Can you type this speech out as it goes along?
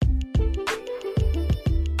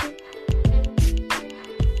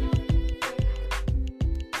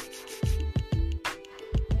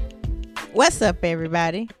What's up,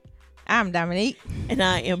 everybody? I'm Dominique. And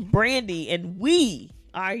I am Brandy, and we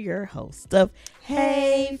are your hosts of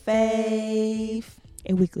Hey, Faith.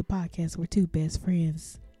 a weekly podcast where two best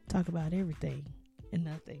friends talk about everything and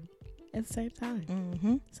nothing at the same time.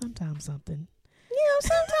 Mm-hmm. Sometimes something.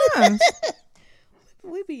 Sometimes.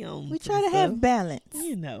 We be on. We try to have balance.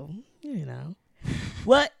 You know.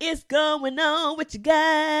 What is going on with you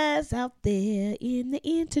guys out there in the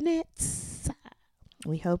internet?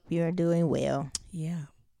 We hope you're doing well. Yeah.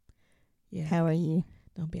 How are you?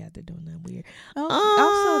 Don't be out there doing nothing weird. Oh,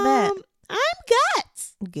 also that.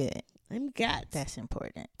 Good. I'm got. That's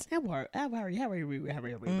important. How are you?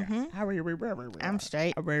 I'm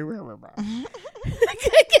straight. I can't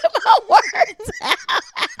get my words out.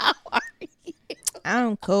 How are you?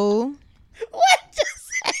 I'm cool. What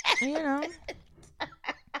just You know.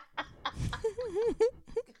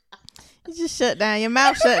 You just shut down. Your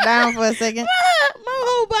mouth shut down for a second. my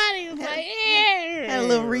whole body was like, Had a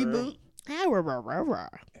little reboot.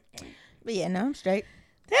 But yeah, no, I'm straight.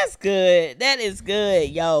 That's good. That is good.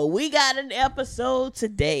 Yo, we got an episode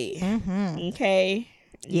today. Mm-hmm. Okay.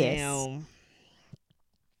 Yes. Now,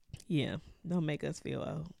 yeah. Don't make us feel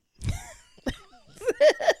old.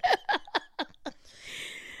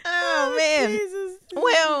 Oh, man. Jesus.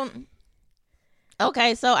 Well,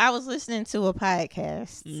 okay, so I was listening to a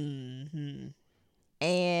podcast. Mm-hmm.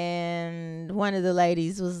 And one of the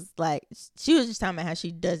ladies was like, she was just talking about how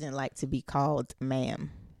she doesn't like to be called ma'am.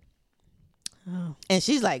 Oh. And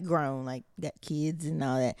she's like grown, like got kids and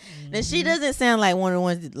all that. And she doesn't sound like one of the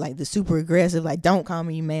ones that, like the super aggressive, like don't call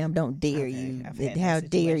me ma'am, don't dare you. I've had How that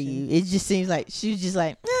dare situation. you? It just seems like she's just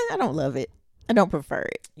like, I don't love it. I don't prefer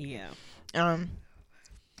it. Yeah.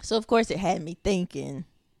 So of course it had me thinking,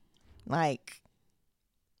 like,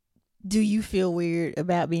 do you feel weird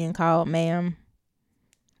about being called ma'am?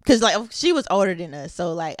 Because, like, she was older than us.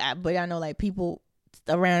 So, like, but I know, like, people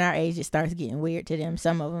around our age, it starts getting weird to them.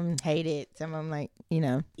 Some of them hate it. Some of them, like, you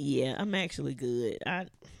know. Yeah, I'm actually good.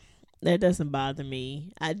 That doesn't bother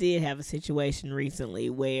me. I did have a situation recently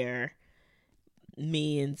where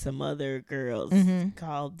me and some other girls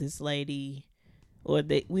called this lady, or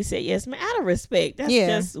we said yes, man, out of respect. That's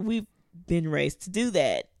just, we've been raised to do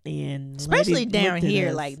that. And especially down here,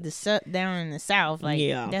 us. like, down in the South, like,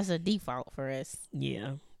 that's a default for us.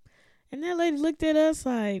 Yeah. And that lady looked at us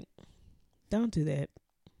like, don't do that.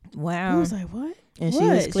 Wow. I was like, what? And what? she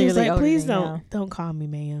was clearly like, older please than y'all. don't call me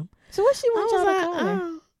ma'am. So what she wants y'all to call her?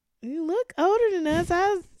 Oh, you look older than us.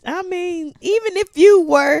 I mean, even if you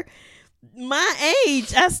were my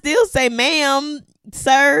age, I still say ma'am,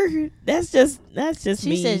 sir. That's just She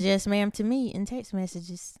me. says yes ma'am to me in text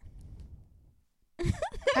messages.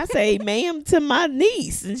 I say ma'am to my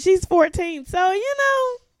niece, and she's 14. So, you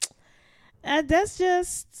know, that's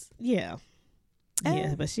just, yeah.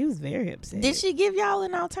 Yeah, but she was very upset. Did she give y'all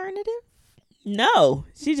an alternative? No.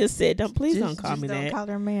 She just said, please don't call me don't that. Call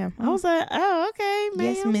her ma'am. I was like, oh, okay,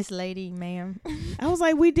 ma'am. Yes, Miss Lady, ma'am. I was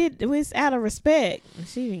like, it was out of respect. And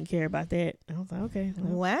she didn't care about that. I was like, okay.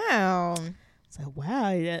 Well. Wow. So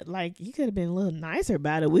wow, like you could have been a little nicer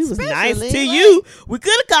about it. We was Especially, nice to like, you. We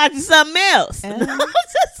could have called you something else. I was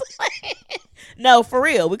just like, no, for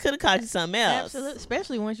real, we could have called you something else. Absolutely,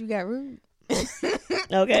 especially once you got rude.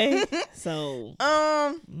 Okay, so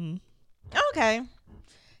okay,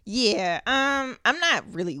 yeah. I'm not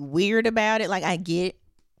really weird about it. Like I get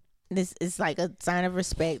this. It's like a sign of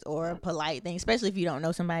respect or a polite thing, especially if you don't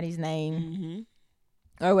know somebody's name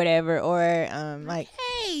or whatever. Or like,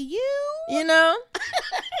 hey, you know,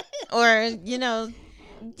 or you know,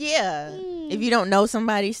 yeah. If you don't know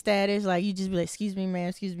somebody's status, like you just be like, "Excuse me, ma'am.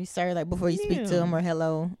 Excuse me, sir." Like before you speak to them, or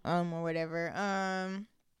hello, or whatever.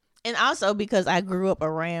 And also because I grew up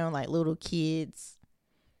around like little kids,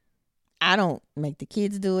 I don't make the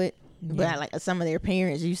kids do it, but like some of their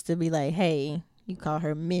parents used to be like, "Hey, you call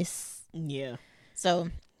her Miss." Yeah.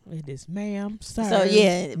 So it is ma'am, sir. So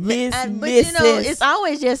yeah, Miss, but Mrs. you know, it's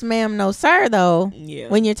always just ma'am, no sir though. Yeah.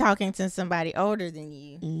 When you're talking to somebody older than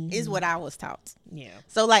you, is what I was taught. Yeah.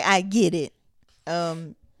 So like I get it.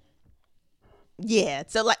 Yeah.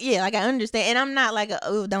 So like like I understand, and I'm not like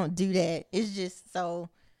don't do that. It's just so.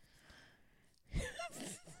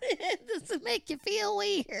 Does it make you feel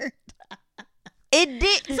weird? It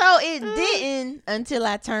didn't until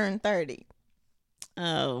I turned 30.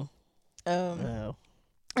 Oh. And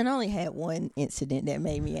I only had one incident that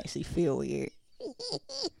made me actually feel weird.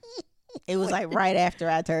 It was like right after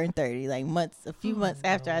I turned 30, like a few months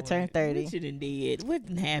after I turned 30. What you done did? What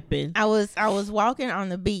done happened? I was walking on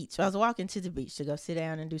the beach. I was walking to the beach to go sit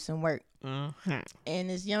down and do some work. Uh-huh. And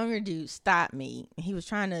this younger dude stopped me. He was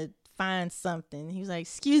trying to find something. He was like,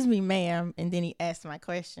 "Excuse me, ma'am," and then he asked his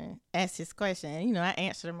question. And, I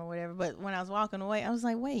answered him or whatever. But when I was walking away, I was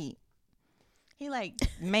like, "Wait." He like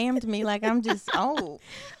ma'amed me like I'm just old.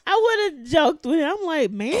 I would have joked with him. I'm like,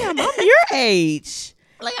 "Ma'am, I'm your age."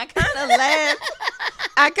 Like I kind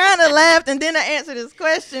of laughed, and then I answered his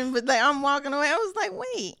question. But like I'm walking away, I was like,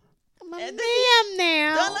 "Wait, I'm a ma'am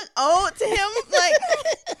now." Do I look old to him? Like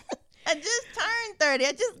I just turned 30.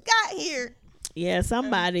 I just got here. Yeah,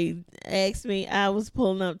 somebody asked me. I was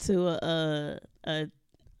pulling up to the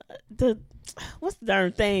what's the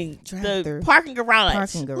darn thing? The parking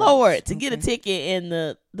garage. Lord, to get a ticket, and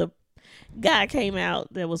the guy came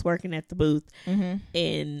out that was working at the booth,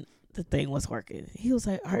 and the thing was working. He was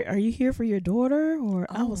like, "Are you here for your daughter?" Or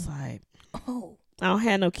I was like, "Oh, I don't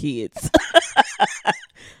have no kids.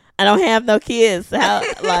 I don't have no kids. How?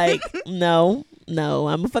 Like, no.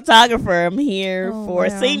 I'm a photographer. I'm here for a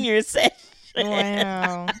senior session."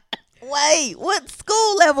 Wow. Wait, what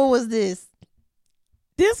school level was this?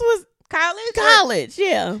 This was college,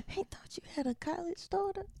 yeah. He thought you had a college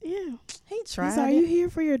daughter? Yeah. He tried. Are you here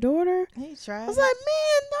for your daughter? He tried. I was like,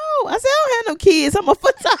 man, no. I said, I don't have no kids. I'm a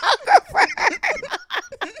photographer.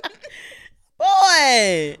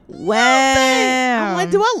 Boy. Wow. I'm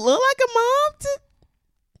like, do I look like a mom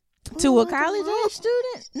to a college age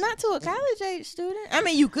student? Not to a college age student. I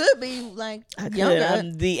mean, you could be like younger.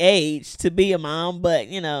 I'm the age to be a mom, but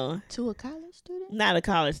to a college student? Not a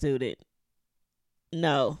college student.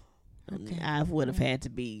 No. Okay. I would have had to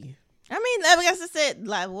be. I mean, I guess I said,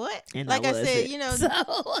 like, what? And like I said,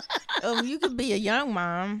 so. You could be a young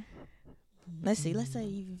mom. Let's see. Let's say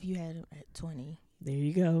if you had at 20. There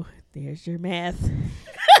you go. There's your math.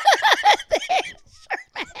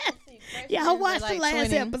 Y'all watched the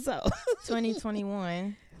last episode.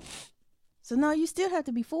 2021. So, no, you still have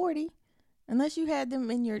to be 40. Unless you had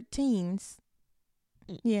them in your teens.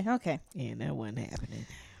 Yeah, okay. Yeah, that wasn't happening.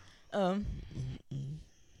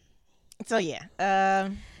 So, yeah.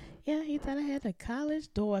 Yeah, he thought I had a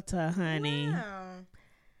college daughter, honey. Wow.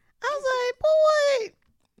 I was like, boy.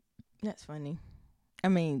 That's funny. I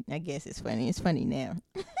mean, I guess it's funny. It's funny now.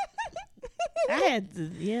 I had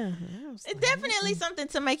to, yeah. It's definitely something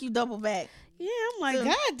to make you double back. Yeah, I'm like,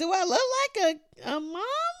 God, do I look like a mom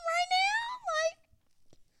right now?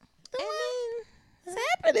 Like, what's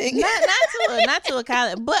happening? Not to a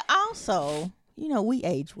college, but also, we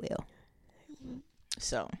age well.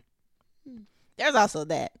 So, there's also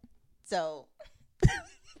that. So,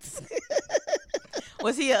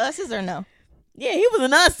 was he a us's or no? Yeah, he was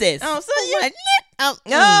an us's. Oh, so you like, you man,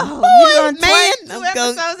 I'm going 2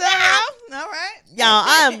 episodes in a row? All right. Y'all,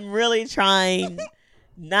 I'm really trying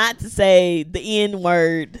not to say the N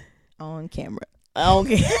word on camera.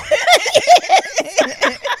 Okay.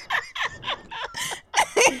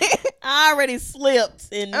 I already slipped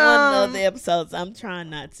in one of the episodes. I'm trying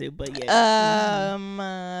not to, but yeah.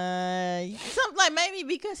 Something like maybe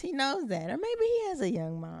because he knows that, or maybe he has a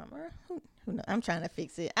young mom, or who knows? I'm trying to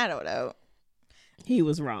fix it. I don't know. He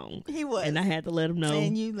was wrong. He was, and I had to let him know.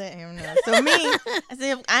 And you let him know. So me, I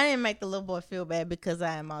said I didn't make the little boy feel bad because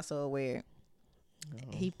I am also aware.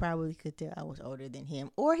 He probably could tell I was older than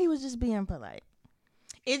him, or he was just being polite.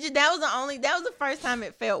 That was the first time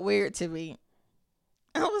it felt weird to me.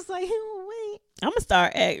 I was like, wait. I'm gonna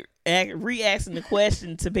start re-asking the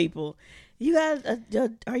question to people. You guys,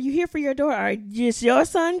 are you here for your daughter? Are just your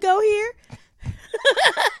son go here?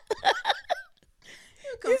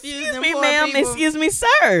 Excuse me, ma'am. People. Excuse me,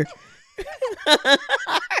 sir. Good.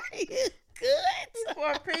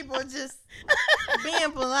 Poor people just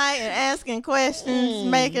being polite and asking questions,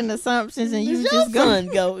 making assumptions, and you just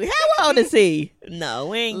go. How old is he? No,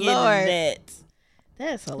 we ain't getting that.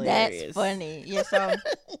 That's hilarious. That's funny. Yeah.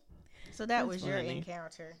 So that was your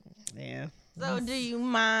encounter. Yeah. So do you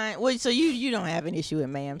mind? Well, so you don't have an issue with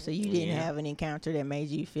ma'am. So you didn't have an encounter that made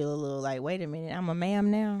you feel a little like, wait a minute, I'm a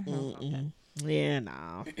ma'am now. Oh, okay. Yeah,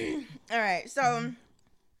 no. All right. So,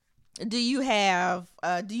 do you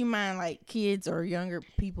mind like kids or younger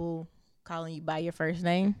people calling you by your first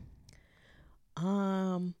name?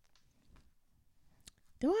 I'm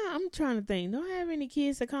trying to think. Do I have any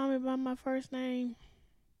kids that call me by my first name?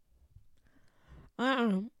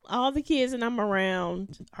 All the kids that I'm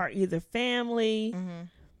around are either family,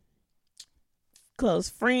 close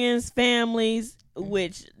friends, families,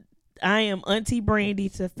 which I am Auntie Brandy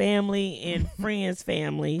to family and friends'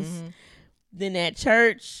 families. Then at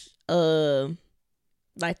church,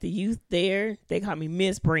 like the youth there, they call me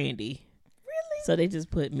Miss Brandy. Really? So they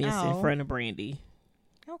just put Miss in front of Brandy.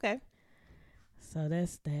 Okay. So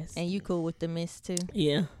that's. And you cool with the Miss too?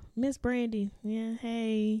 Yeah, Miss Brandy. Yeah,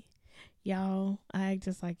 hey, y'all. I act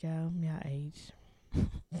just like y'all. I'm y'all age.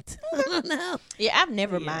 I don't know. Yeah, I've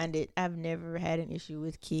never minded. I've never had an issue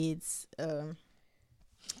with kids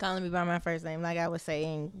calling me by my first name. Like I was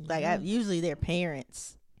saying, like usually their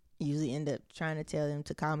parents usually end up trying to tell them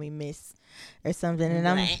to call me Miss or something, and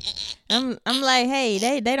I'm like,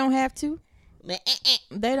 hey, they don't have to.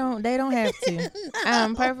 They don't have to.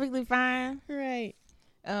 I'm perfectly fine. Right.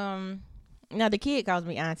 Now the kid calls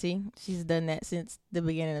me auntie. She's done that since the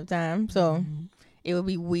beginning of time, so it would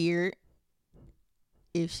be weird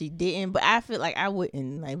if she didn't. But I feel like I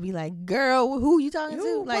wouldn't like be like, girl, who you talking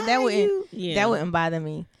to? Like that wouldn't bother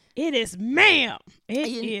me. It is ma'am. It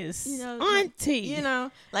is auntie.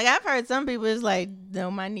 Like I've heard some people is like,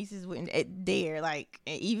 no, my nieces wouldn't dare. Like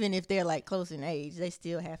even if they're like close in age, they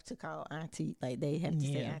still have to call auntie. Like they have to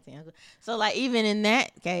say auntie, uncle. So like even in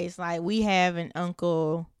that case, like we have an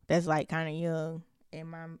uncle that's like kind of young,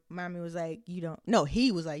 and my mommy was like,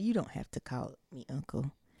 he was like, you don't have to call me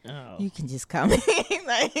uncle. Oh. You can just call me.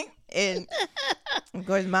 Like, and of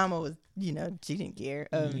course, mama was, she didn't care.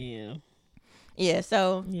 Yeah,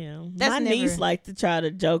 so my niece like to try to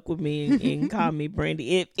joke with me and call me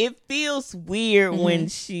Brandy. It feels weird when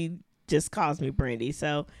she just calls me Brandy.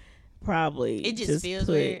 So probably it just feels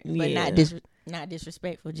weird, but not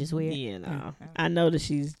disrespectful, just weird. Yeah, no, I know that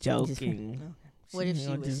she's joking. What if she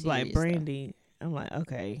was just serious, like Brandy? Though? I'm like,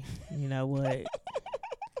 okay, you know what?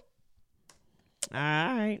 All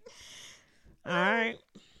right.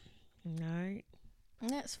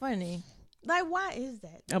 That's funny. Like, why is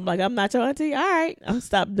that? I'm like, I'm not your auntie. All right, I'll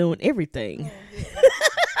stop doing everything.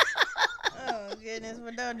 Oh goodness,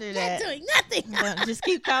 but don't do that. Not doing nothing. Don't, just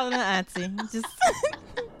keep calling her auntie. Just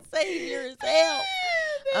save yourself.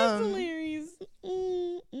 That's hilarious.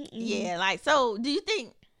 Yeah, like, so do you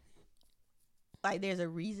think like there's a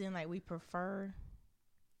reason like we prefer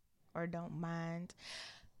or don't mind?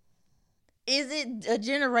 Is it a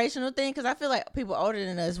generational thing? Because I feel like people older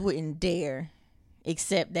than us wouldn't dare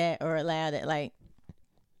accept that or allow that. Like,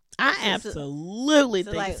 I absolutely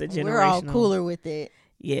think it's a generational. We're all cooler with it.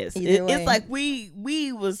 Yes, it's like we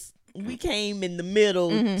came in the middle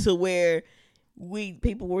to where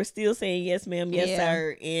people were still saying yes ma'am, yes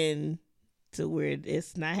sir, and to where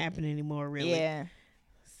it's not happening anymore really. Yeah.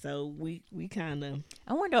 So we kind of,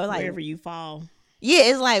 I wonder, like, wherever you fall. Yeah,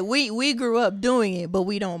 it's like we grew up doing it, but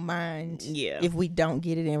we don't mind if we don't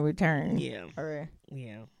get it in return. Yeah. Or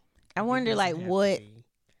yeah. I wonder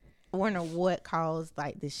what caused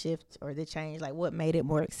like the shift or the change, like what made it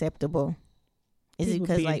more acceptable. Is People it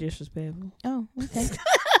because being like disrespectful? Oh, okay.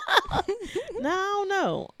 No, I don't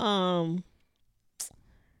know.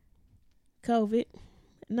 COVID.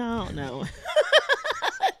 No.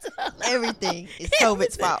 Everything is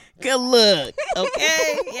COVID's fault. Good luck.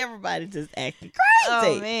 Okay? Everybody just acting crazy.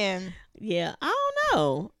 Oh man. Yeah. I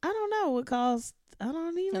don't know what caused. I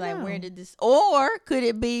don't even know. Like, where did this, or could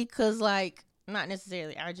it be because like not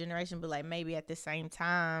necessarily our generation, but like maybe at the same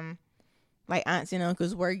time, like aunts and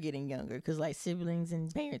uncles were getting younger because like siblings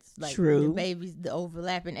and parents, like the babies, the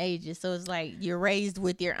overlapping ages. So it's like you're raised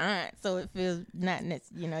with your aunt, so it feels not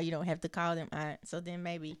you don't have to call them aunt. So then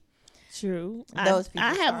maybe. True. I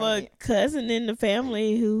have a cousin in the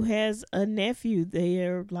family who has a nephew. They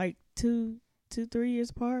are like 3 years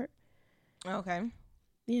apart. Okay.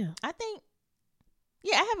 Yeah. I think.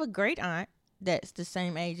 Yeah, I have a great aunt that's the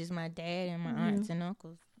same age as my dad and my aunts and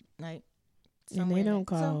uncles. Like, and they don't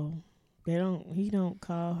call. He don't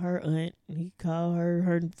call her aunt. He call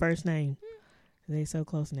her first name. They so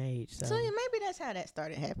close in age. So yeah, maybe that's how that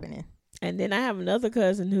started happening. And then I have another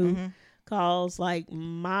cousin who calls like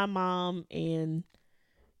my mom and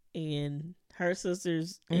her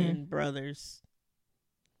sisters and brothers.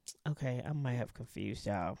 Okay, I might have confused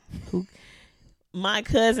y'all. My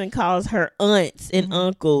cousin calls her aunts and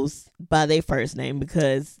uncles by their first name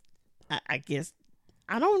because I guess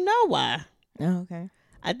I don't know why. Oh, okay.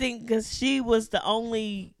 I think because she was the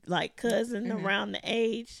only like cousin around the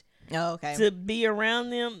age. Oh, okay. To be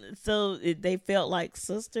around them, so they felt like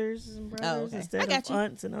sisters and brothers instead of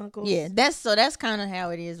aunts and uncles. Yeah, that's kind of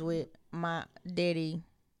how it is with my daddy,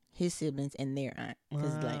 his siblings, and their aunt.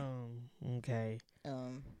 Okay.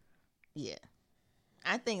 Yeah,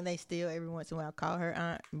 I think they still every once in a while call her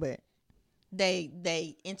aunt, but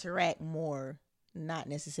they interact more, not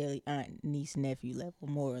necessarily aunt, niece, nephew level,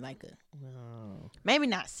 more like maybe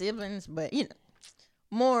not siblings, but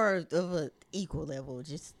more of a equal level,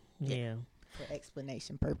 just. Yeah. For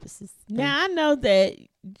explanation purposes. Now, I know that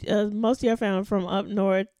most of your family from up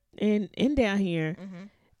north and down here,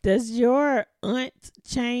 does your aunt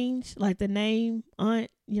change, like the name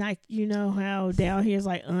aunt? Like, how down here is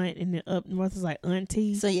like aunt and then up north is like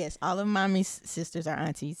auntie? So, yes, all of mommy's sisters are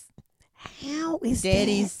aunties. How is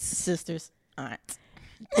Daddy's sisters aunt.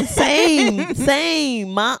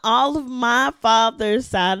 Same. All of my father's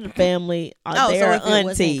side of the family are their so if it wasn't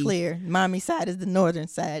auntie. clear, mommy's side is the northern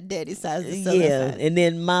side, daddy's side is the southern side. And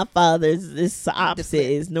then my father's is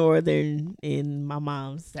opposite, is northern, in my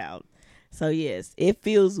mom's south. So yes, it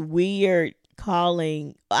feels weird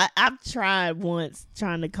calling. I've tried once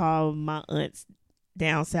trying to call my aunts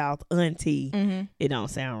down south auntie. Mm-hmm. It don't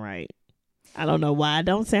sound right. I don't know why it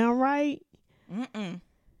don't sound right. Mm-mm.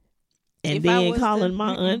 And If then calling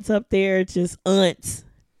my aunts up there just aunts,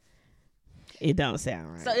 it don't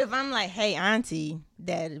sound right. So if I'm like, hey, auntie,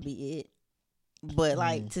 that'd be it. But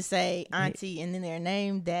like to say auntie and then their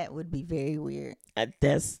name, that would be very weird.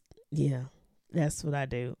 That's what I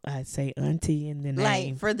do. I say auntie and the name.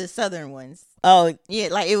 Like for the southern ones. Oh yeah,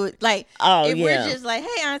 like it would like. Oh if yeah. we're just like,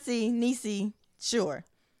 hey, auntie, niecey, sure.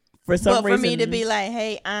 For some but reason, for me to be like,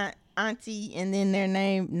 hey, auntie, and then their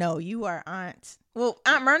name, no, you are aunt. Well,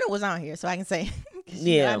 Aunt Myrna was on here, so I can say,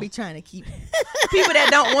 I be trying to keep people that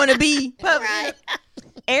don't want to be public. Right.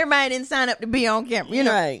 Everybody didn't sign up to be on camera, you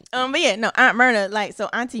know. Right. But yeah, no, Aunt Myrna, like, so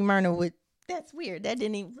Auntie Myrna would. That's weird. That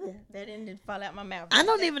didn't fall out my mouth. I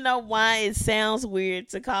don't even know why it sounds weird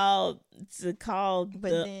to call but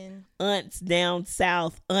the then, aunts down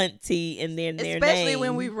south auntie and then their name. Especially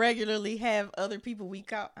when we regularly have other people we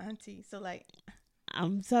call auntie. So like,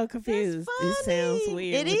 I'm so confused. It sounds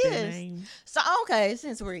weird. It with is. Their name. So okay,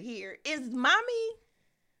 since we're here, is mommy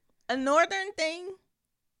a northern thing?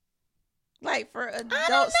 Like for adults? I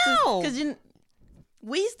don't know. Because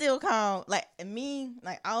we still call, like me,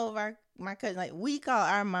 like all of my cousins, like we call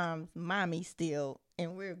our moms mommy still,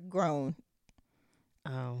 and we're grown.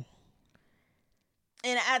 Oh.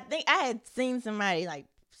 And I think I had seen somebody like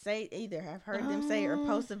say, either have heard them say or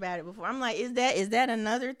post about it before. I'm like, is that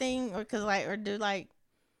another thing, or because I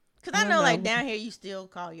know like down here you still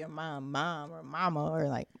call your mom or mama or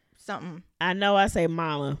like something. I know I say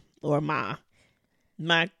mama or ma.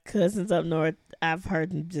 My cousins up north, I've heard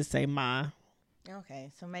them just say ma.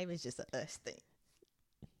 Okay, so maybe it's just a us thing.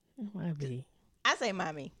 It might be. I say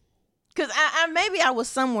mommy. Cause I maybe I was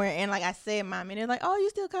somewhere and like I said mommy, and they're like, "Oh, you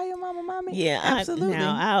still call your mama mommy?" Yeah, absolutely.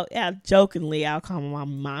 I'll jokingly I'll call my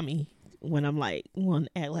mom mommy when I'm like want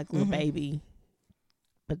to act like a little baby,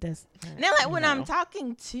 but that's now like when I'm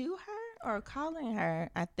talking to her or calling her,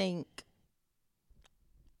 I think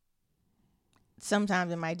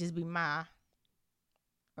sometimes it might just be ma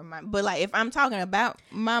or my. But like if I'm talking about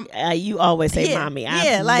mom, you always say mommy.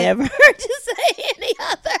 I've like, never heard you say any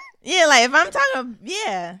other. Yeah, like if I'm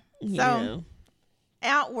talking, So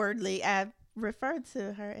outwardly, I refer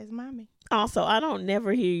to her as mommy. Also, I don't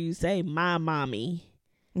never hear you say my mommy.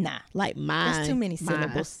 Nah, like my. There's too many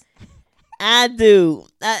syllables. I do.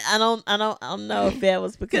 I don't know if that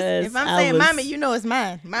was because if I'm saying mommy, you know it's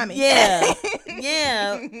mine, mommy. Yeah,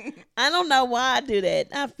 yeah. I don't know why I do that.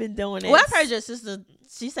 I've been doing it. Well, I've heard your sister.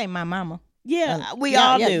 She say my mama. Yeah, we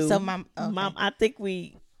all do. So mom, I think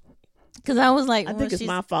we. Because I was like, I think it's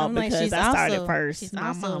my fault because I started first. She's my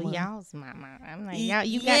also mama. Y'all's mama. I'm like, y'all,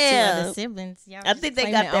 you got two other siblings. Y'all I think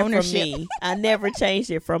they got that ownership from me. I never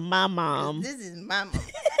changed it from my mom. This is mama.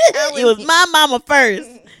 It was my mama first.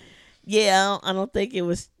 Yeah, I don't think it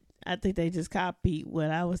was. I think they just copied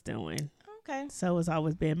what I was doing. Okay. So it's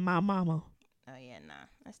always been my mama. Oh yeah, nah,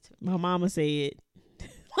 that's too. My mama said,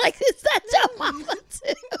 like, is that your mama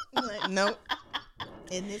too? Like, nope.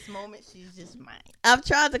 In this moment, she's just mine. I've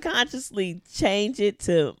tried to consciously change it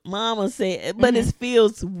to mama said, but it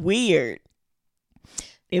feels weird.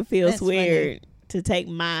 It feels That's weird funny. to take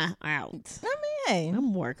my out. I mean, hey.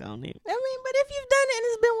 I'm working on it. I mean, but if you've done it and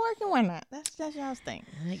it's been working, why not? That's y'all's thing.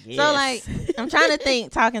 I guess. So, like, I'm trying to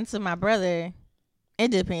think, talking to my brother,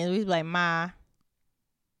 it depends. We be like, ma.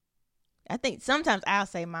 I think sometimes I'll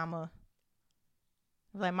say mama.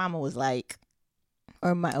 Like, mama was like,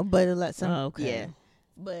 or my, but like some, okay. Yeah.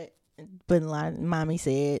 But a lot, mommy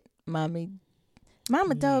said, mama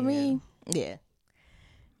told me,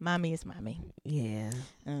 mommy is mommy. Yeah.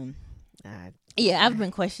 Yeah, I've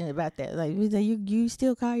been questioned about that. Like, you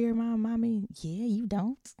still call your mom mommy? Yeah, you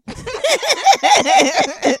don't.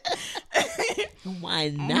 Why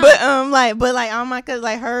not? But all my cousins,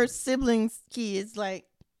 like her siblings' kids, like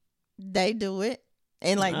they do it,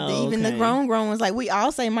 and like even the grown ones, like we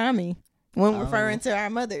all say mommy when referring to our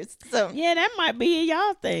mothers. So yeah, that might be a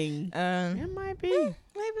y'all thing. That might be.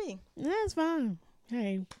 Maybe that's fine.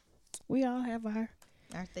 Hey, we all have our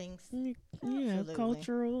things. Yeah,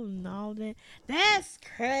 cultural and all that. That's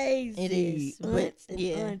crazy. It is, but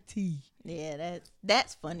auntie. Yeah,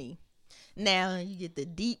 that's funny. Now you get the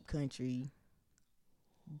deep country.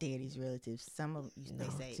 Daddy's relatives. Some of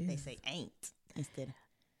they say ain't instead of.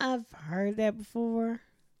 I've heard that before.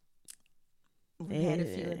 We had a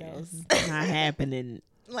few of those. Not happening.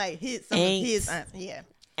 Like some of his yeah.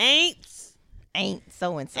 Ain't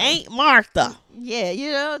so and so. Ain't Martha. Yeah,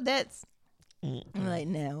 you know, that's I'm like,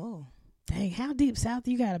 no. Dang, how deep south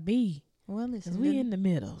you gotta be? Well, listen, we in the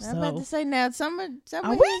middle. I'm about to say now, some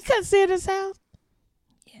are we considered south?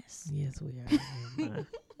 Yes. Yes, we are.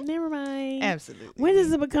 Never mind. Absolutely. When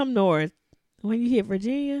does it become north? When you hit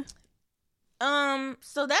Virginia?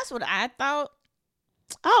 So that's what I thought.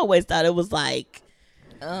 I always thought it was like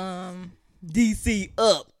DC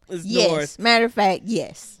up is north. Matter of fact,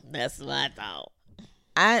 yes. That's what I thought.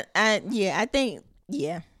 I think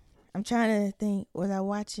I'm trying to think. Was I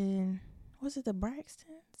watching? Was it the Braxtons?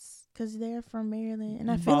 Because they're from Maryland, and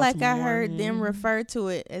I feel like I heard them refer to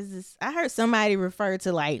it as this. I heard somebody refer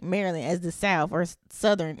to like Maryland as the South or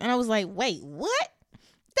Southern, and I was like, wait, what?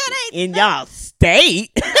 That ain't in y'all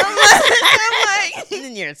state. I'm like,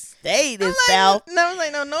 in your state is South. No, I was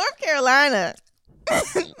like, no, North Carolina.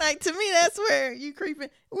 Like, to me, that's where you creeping.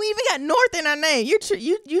 We even got North in our name.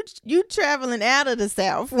 You traveling out of the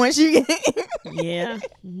South once you get. Yeah.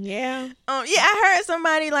 I heard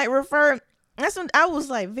somebody like refer. That's when I was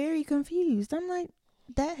like very confused. I'm like,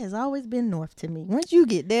 that has always been North to me. Once you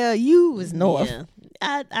get there, you was North. Yeah.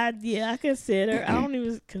 I consider. I don't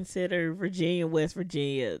even consider Virginia, West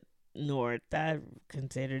Virginia North. I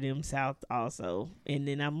consider them South also. And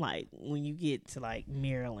then I'm like, when you get to like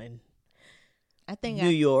Maryland. I think New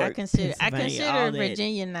York, I consider all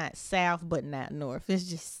Virginia not South, but not North. It's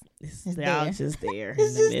just they're all just there in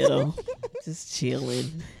the middle, just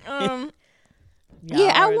chilling.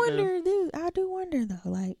 Yeah, I do wonder though,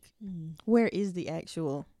 like, where is the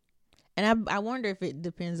actual? And I wonder if it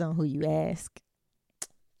depends on who you ask.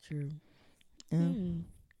 True.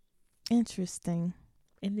 Interesting.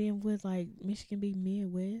 And then would like Michigan be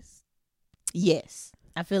Midwest? Yes,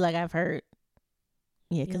 I feel like I've heard.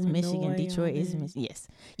 Yeah, because Michigan, Detroit is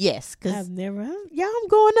yes. Because I've never. Y'all, I'm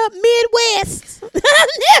going up Midwest. I've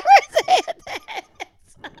never said that.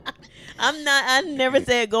 I never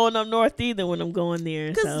said going up north either when I'm going there.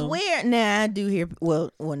 Because where now I do hear.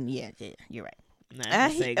 Well, yeah, you're right.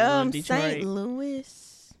 I say going Detroit. St.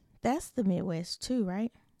 Louis. That's the Midwest too,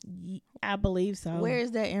 right? I believe so. Where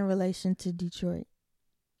is that in relation to Detroit?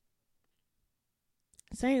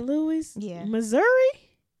 St. Louis? Yeah. Missouri?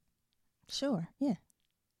 Sure, yeah.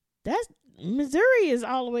 That's Missouri is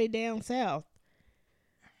all the way down south.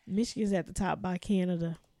 Michigan's at the top by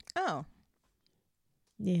Canada. Oh.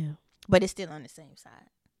 Yeah. But it's still on the same side.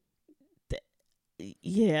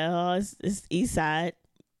 Yeah, it's east side,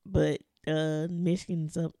 but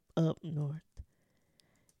Michigan's up north.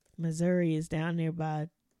 Missouri is down there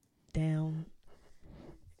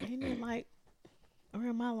ain't it like or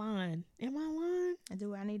am I lying? Am I lying?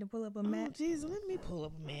 Do I need to pull up a map? Oh, jeez, let me pull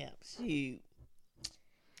up a map. Shoot.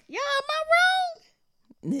 Yeah, am I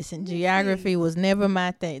wrong? Listen, geography was never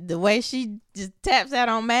my thing. The way she just taps out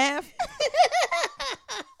on math.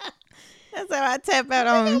 That's how I tap out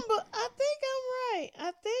on. I think I'm right.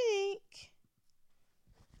 I think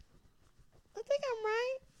I'm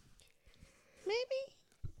right. Maybe.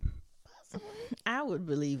 Possibly. I would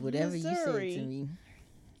believe whatever Missouri. You said to me.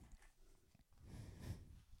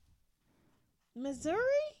 Missouri?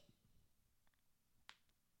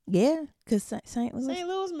 Yeah, because St. Louis. St.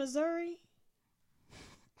 Louis, Missouri.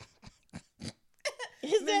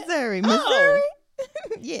 Missouri.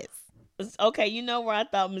 Yes. Okay, you know where I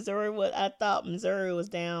thought Missouri was? I thought Missouri was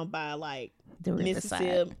down by like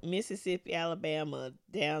Mississippi, Alabama,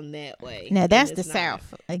 down that way. Now that's the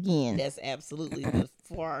South again. That's absolutely the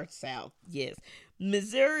far South. Yes.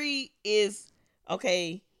 Missouri is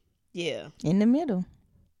okay. Yeah. In the middle.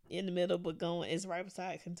 But it's right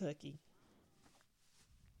beside Kentucky.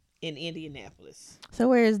 In Indianapolis. So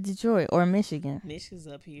where is Detroit or Michigan? Michigan's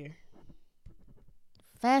up here.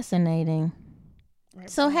 Fascinating. Right,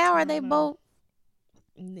 so how are they both?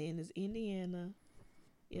 And then it's Indiana,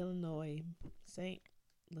 Illinois, St.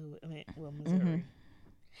 Louis, Missouri. Mm-hmm.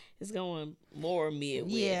 It's going more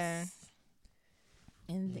Midwest. Yeah.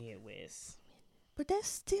 Midwest. But that's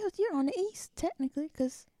still, you're on the East technically,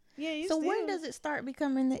 because. Yeah. So when does it start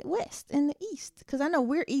becoming the West and the East? Because I know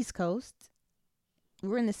we're East Coast.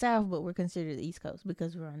 We're in the South, but we're considered the East Coast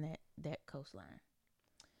because we're on that coastline.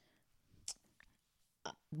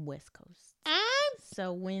 West Coast.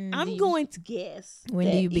 So when I'm going to guess when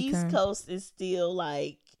do you become East Coast is still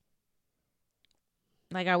like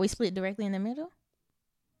are we split directly in the middle?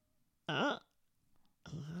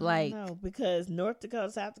 Like no, because North Dakota,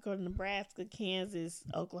 South Dakota, Nebraska, Kansas,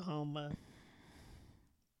 Oklahoma.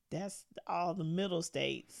 That's all the middle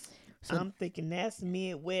states. So I'm thinking that's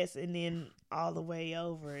Midwest, and then all the way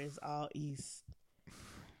over is all East.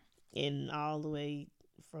 and all the way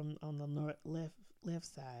from on the left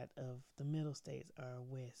side of the middle states are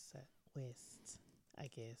west, I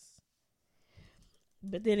guess.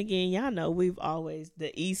 But then again, y'all know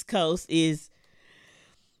the East Coast is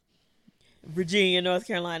Virginia, North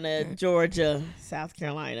Carolina, Georgia, South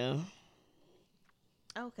Carolina.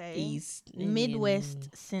 Okay. East.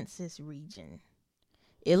 Midwest Census Region.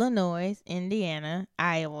 Illinois, Indiana,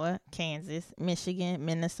 Iowa, Kansas, Michigan,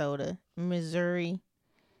 Minnesota, Missouri,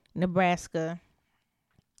 Nebraska.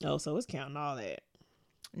 Oh, so it's counting all that.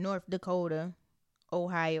 North Dakota,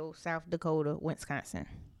 Ohio, South Dakota, Wisconsin.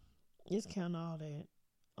 It's counting all that.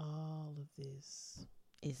 All of this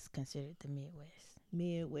is considered the Midwest.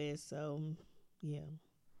 Midwest, so yeah.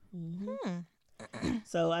 Mm-hmm.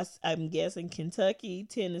 So I'm guessing Kentucky,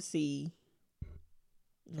 Tennessee,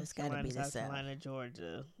 that's got to be the South South. Carolina,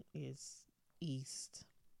 Georgia is east.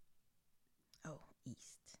 Oh,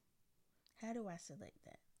 east. How do I select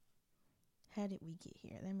that? How did we get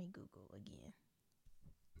here? Let me Google again.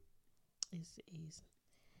 It's the east.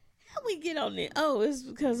 How we get on it? Oh, it's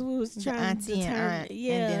because we was trying to determine. Aunt,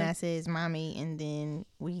 yeah. And then I said it's mommy, and then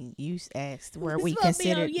you asked where we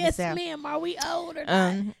considered yes, the South. ma'am. Are we old or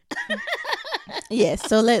not? Yes.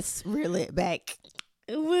 So let's reel it back.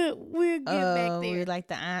 We'll get back there. We're like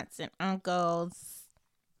the aunts and uncles.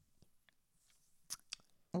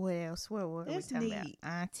 What else? What were we talking about?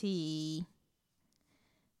 Auntie.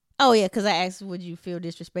 Oh yeah, because I asked, would you feel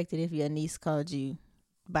disrespected if your niece called you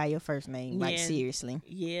by your first name? Like seriously?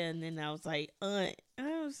 Yeah, and then I was like, aunt.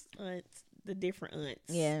 I was aunts, the different aunts.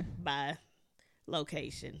 Yeah. By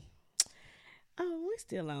location. Oh, we're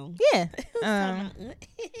still on. Yeah.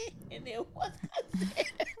 And then what I said,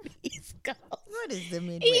 East Coast. What is the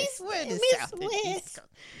Midwest? East, where the Midwest. South and East Coast?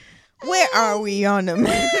 Where are we on the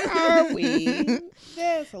map? Where are we?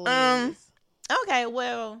 That's hilarious. Okay,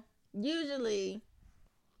 well, usually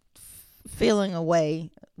feeling away,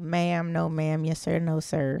 ma'am, no ma'am, yes sir, no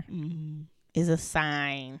sir, is a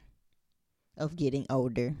sign of getting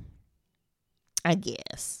older. I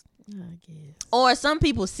guess. Or some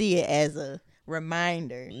people see it as a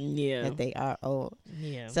reminder that they are old.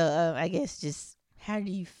 Yeah. So I guess just how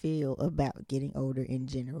do you feel about getting older in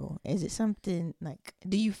general? Is it something like,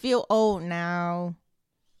 do you feel old now?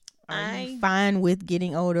 Are you fine with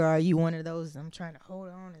getting older? Or are you one of those, I'm trying to hold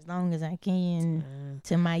on as long as I can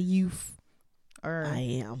to my youth? Or I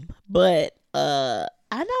am. But I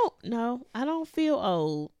don't know. I don't feel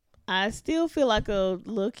old. I still feel like a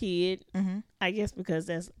little kid. Mm-hmm. I guess because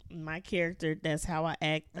that's my character. That's how I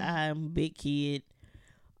act. I'm a big kid.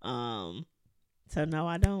 So no,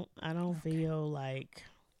 I don't feel like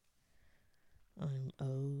I'm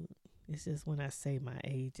old. It's just when I say my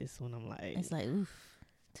age, it's when I'm like, it's like, oof,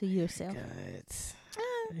 to yourself.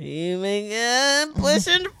 You make it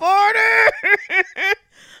pushing 40.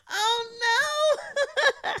 Oh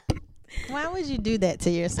no. Why would you do that to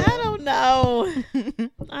yourself? I don't know.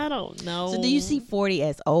 I don't know. So do you see 40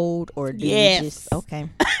 as old, or do you just okay?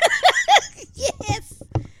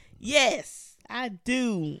 Yes, I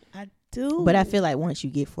do. But I feel like once you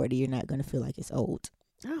get 40, you're not going to feel like it's old.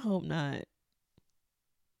 I hope not.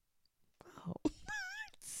 I hope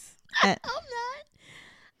not.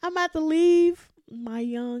 I'm about to leave my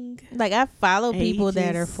young. Like, I follow people ages.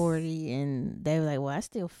 that are 40 and they're like, well, I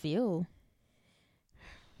still feel.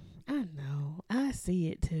 I know. I see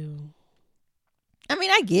it too. I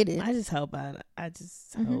mean, I get it. I just hope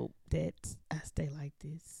hope that I stay like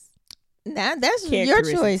this. Now that's your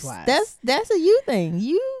choice. That's a you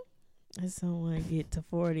thing. I just don't want to get to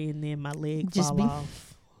 40 and then my leg fall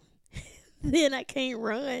off. Then I can't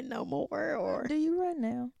run no more. Or do you run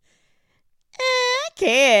now? I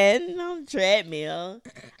can on the treadmill.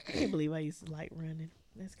 I can't believe I used to like running.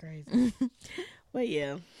 That's crazy. But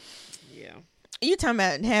yeah. You talking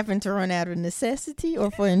about having to run out of necessity or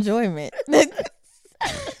for enjoyment? Just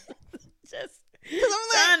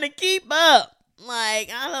trying to keep up. Like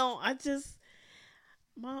I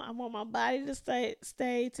want my body to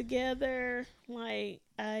stay together. Like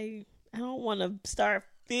I don't want to start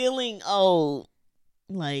feeling old.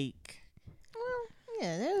 Like, well,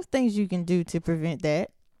 yeah, there's things you can do to prevent that.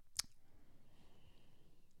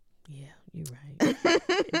 Yeah, you're right.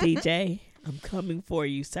 DJ, I'm coming for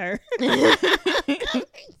you, sir. Yeah.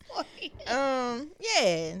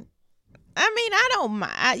 I mean, I don't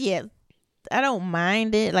mind. I don't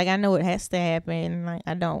mind it. Like, I know it has to happen. Like,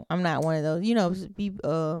 I'm not one of those. You know,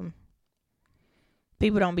 people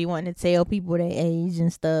don't be wanting to tell people their age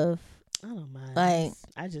and stuff. I don't mind. Like,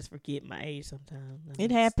 I just forget my age sometimes.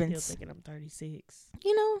 It happens. Still thinking I'm 36.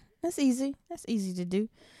 You know, that's easy. That's easy to do.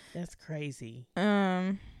 That's crazy.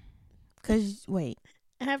 'Cause wait,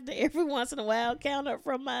 have to every once in a while count up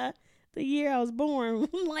from the year I was born.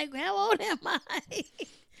 Like, how old am I?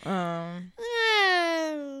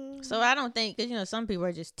 So I don't think, because some people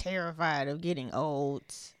are just terrified of getting old.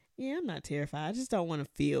 Yeah, I'm not terrified. I just don't want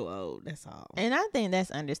to feel old. That's all. And I think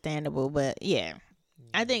that's understandable. But yeah,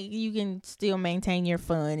 I think you can still maintain your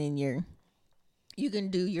fun and you can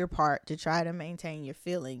do your part to try to maintain your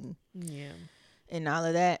feeling. Yeah. And all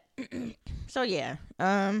of that. So yeah,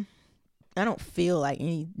 I don't feel like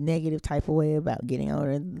any negative type of way about getting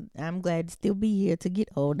older. I'm glad to still be here to get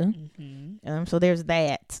older. So there's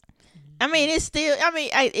that. I mean, it's still,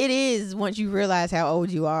 it is once you realize how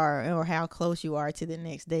old you are or how close you are to the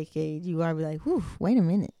next decade, you are be like, whew, wait a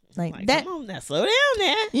minute. Like that. Come on now, slow down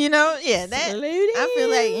now. Yeah, that, I feel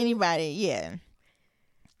like anybody, yeah.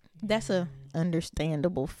 That's a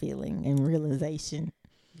understandable feeling and realization.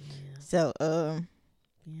 Yeah. So,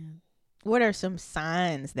 what are some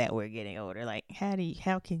signs that we're getting older? Like,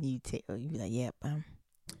 how can you tell? You be like, yep, I'm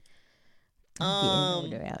getting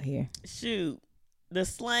older out here. Shoot. The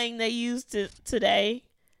slang they use today,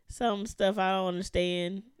 some stuff I don't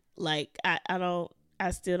understand. Like I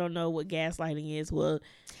still don't know what gaslighting is. Well,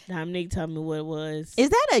 Dominique told me what it was. Is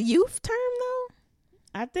that a youth term though?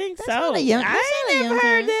 I think that's so. Not a young, I ain't never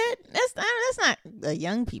heard that. That's not a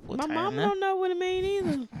young people My term. mom no? don't know what it means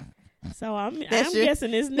either. So I'm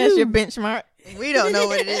guessing it's new. That's your benchmark. We don't know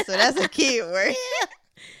what it is, so that's a kid word. Yeah.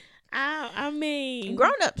 I mean,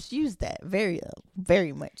 grown-ups use that very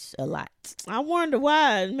much a lot. I wonder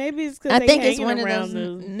why. Maybe it's because I think it's one of those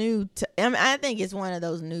new. I think it's one of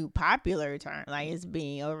those new popular terms. Like it's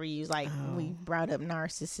being overused. Like we brought up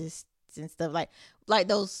narcissists and stuff like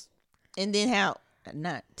those, and then how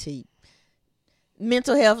not to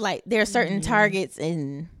mental health. Like there are certain targets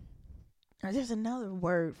and. There's another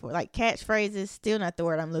word for like catchphrases. Still not the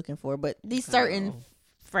word I'm looking for, but these certain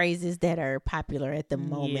phrases that are popular at the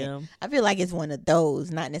moment. Yeah. I feel like it's one of those,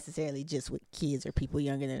 not necessarily just with kids or people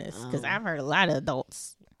younger than us. Because I've heard a lot of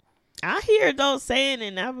adults. I hear adults saying it,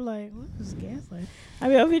 and I'm like, what is gaslight? I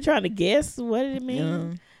mean, if you're trying to guess what it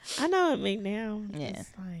means, I know what it means now. Yeah,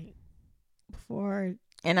 it's like before,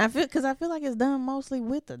 and I feel like it's done mostly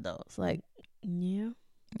with adults. Like, yeah.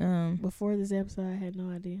 Before this episode, I had no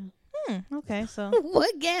idea. Okay, so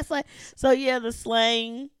what gaslight? So yeah, the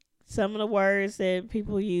slang, some of the words that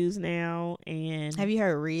people use now, and have you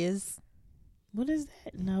heard Riz? What is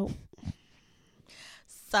that? Nope.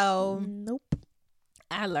 So nope.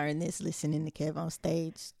 I learned this listening to Kev on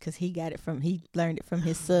stage because he learned it from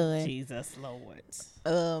his son. Jesus Lord.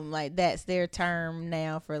 Like that's their term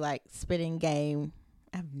now for like spitting game.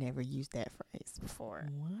 I've never used that phrase before.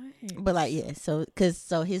 What? But like yeah, so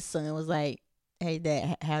his son was like, hey,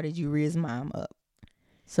 Dad, how did you riz mom up?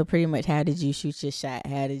 So pretty much, how did you shoot your shot?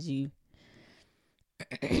 How did you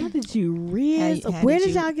riz? Where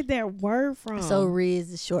did y'all get that word from? So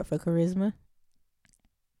riz is short for charisma,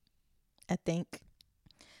 I think.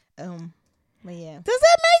 But yeah. Does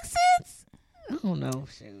that make sense? I don't know.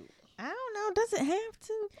 Shoot. I don't know. Does it have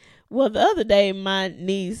to? Well, the other day, my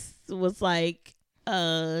niece was like,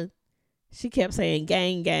 she kept saying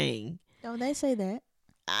gang, gang. Oh, they say that.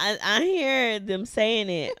 I hear them saying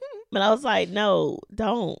it, but I was like, no,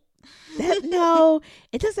 don't. No,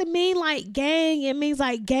 it doesn't mean like gang. It means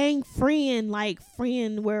like gang friend, like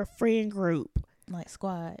friend. We're a friend group. Like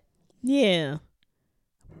squad. Yeah.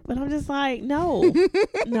 But I'm just like, no.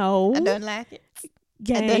 No. I don't like it.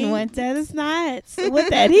 Gang, I don't want that. Is not what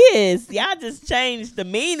that is. Y'all just changed the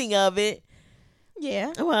meaning of it.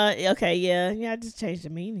 Yeah. Well, okay, yeah. Y'all just changed the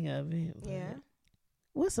meaning of it. Yeah.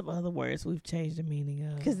 What's some other words we've changed the meaning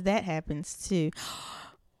of? Because that happens too.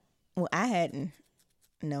 Well, I hadn't.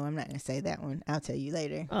 No, I'm not going to say that one. I'll tell you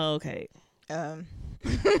later. Oh, okay. I'm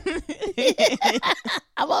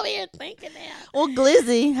over here thinking now. Well,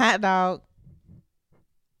 glizzy, hot dog.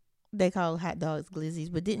 They call hot dogs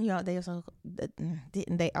glizzies, but didn't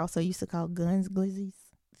they also used to call guns glizzies?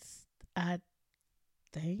 I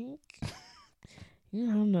think. I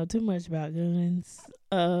don't know too much about guns.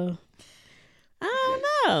 I don't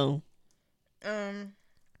know. I'm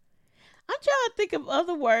trying to think of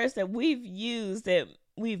other words that we've used that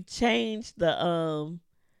we've changed the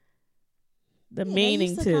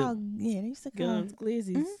meaning to. They used to call guns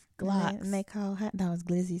glizzies, Glocks. And they call hot dogs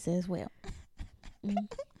glizzies as well. I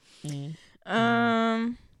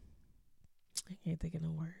can't think of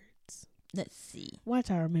no words. Let's see.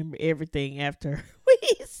 Watch I remember everything after we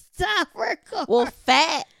stop recording. Well,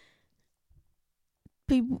 fat.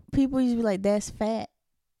 People used to be like, that's fat.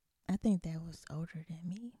 I think that was older than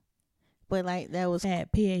me. But like that was fat,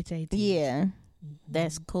 PHAT. Yeah. Mm-hmm.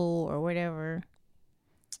 That's cool or whatever.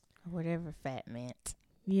 Or whatever fat meant.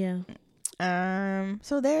 Yeah.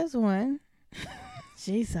 So there's one.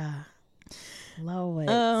 She's Lois.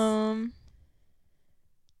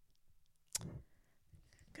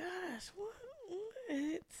 Gosh, what?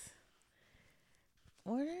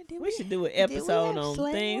 We should do an episode on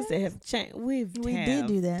things that have changed. We did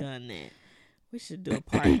do that. Done that. We should do a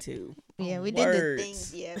part 2. Yeah, we did the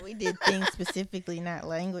things. Yeah, we did things specifically, not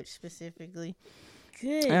language specifically.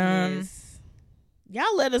 Goodness.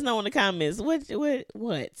 Y'all let us know in the comments what's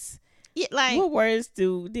yeah, like what words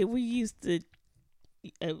did we used to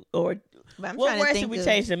or what words should we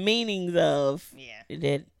change the meanings of? Yeah,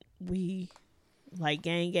 that we like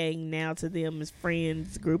gang now to them as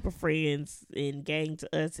friends, group of friends, and gang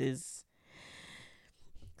to us is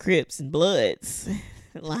Crips and Bloods.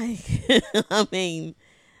 Like, I mean,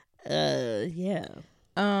 yeah.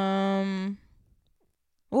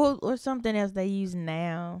 Well, or something else they use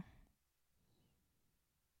now.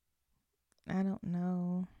 I don't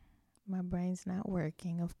know. My brain's not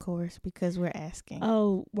working, of course, because we're asking.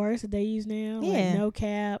 Oh, words that they use now? Yeah. Like no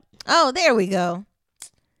cap. Oh, there we go.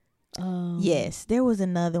 Yes, there was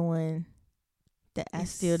another one that I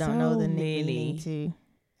still don't know the meaning to.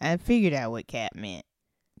 I figured out what cap meant.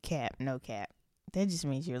 Cap, no cap. That just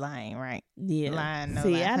means you're lying, right? Yeah. Lying, no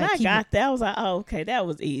See, lie. and I got that. I was like, oh, okay, that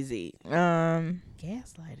was easy.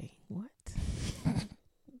 Gaslighting. What?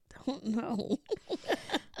 Don't know.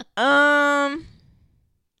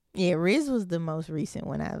 Yeah, Riz was the most recent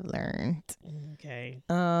one I've learned. Okay.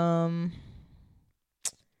 Now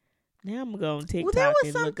I'm going to TikTok. Well, there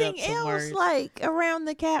was and look up something some else words. like around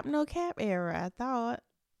the cap, no cap era, I thought.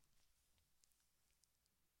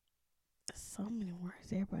 So many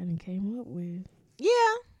words everybody came up with.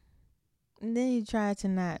 Yeah. And then you try to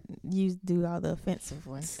not do all the offensive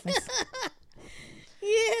ones.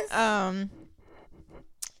 Yes.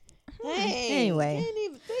 Hey, anyway. Can't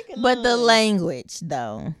even think of But the none. language,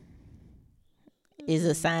 though, is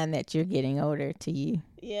a sign that you're getting older to you.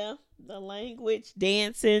 Yeah. The language,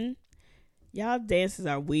 dancing. Y'all dances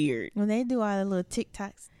are weird. When they do all the little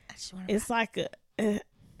TikToks, I just want to. It's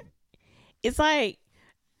like,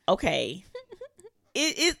 okay.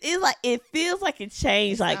 It's like, it feels like it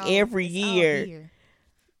changed like every year.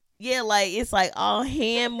 Yeah, like it's like all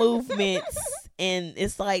hand movements and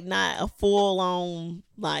it's like not a full on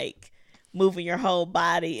like moving your whole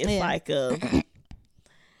body. It's like it's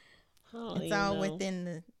all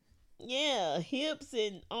within the hips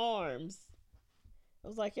and arms. It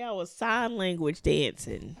was like y'all was sign language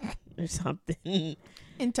dancing or something.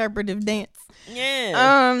 Interpretive dance.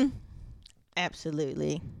 Yeah.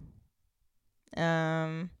 Absolutely.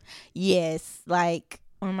 Yes, like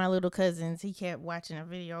one of my little cousins, he kept watching a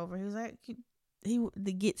video over. He was like,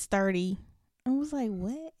 the Get Sturdy. I was like,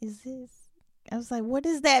 what is this? I was like, what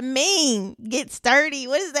does that mean? Get sturdy.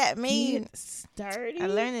 What does that mean? Get sturdy. I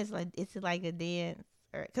learned it's like a dance,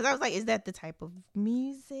 because I was like, is that the type of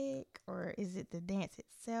music or is it the dance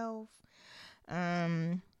itself?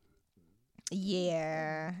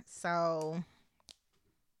 Yeah. So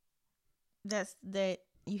that's that.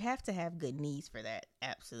 You have to have good knees for that.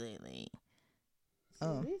 Absolutely.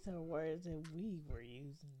 So these are words that we were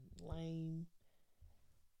using. Lame.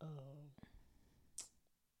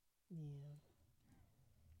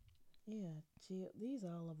 Yeah. Chill. These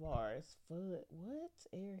are all of ours. Foot. What?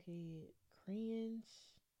 Airhead. Cringe.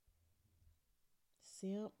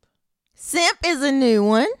 Simp. Simp is a new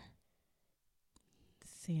one.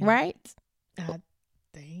 Simp. Right? I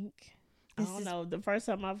think. I don't know. The first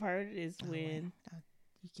time I've heard it is when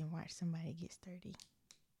you can watch somebody get sturdy.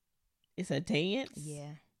 It's a dance?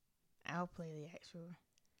 Yeah. I'll play the actual.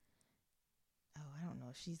 Oh, I don't know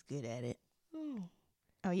if she's good at it.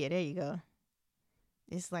 Oh, yeah, there you go.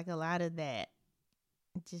 It's like a lot of that.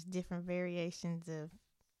 Just different variations of.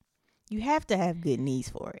 You have to have good knees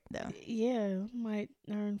for it, though. Yeah, might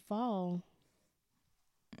learn fall.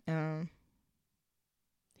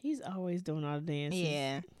 He's always doing all the dances.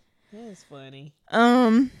 Yeah. That's funny.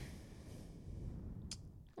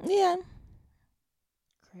 Yeah.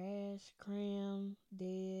 Crash, cram,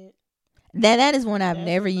 dead. That is one I've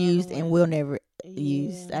never used and will never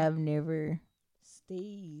use. I've never.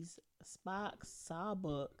 Steez, Spock,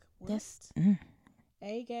 Sawbuck. That's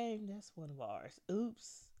A game. That's one of ours.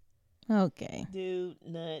 Oops. Okay. Dude,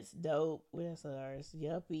 nuts, dope. That's ours.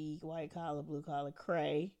 Yuppie, white collar, blue collar,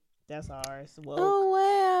 cray. That's ours. Woke.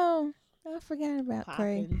 Oh wow! I forgot about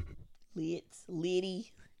cray. Lits,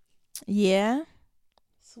 litty. Yeah.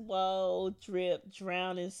 Swole, drip,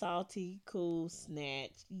 drowning, salty, cool,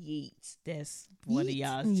 snatch, yeets. That's one of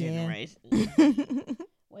y'all's generation.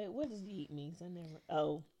 Wait, what does yeet mean? I never.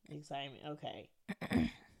 Oh, excitement. Okay.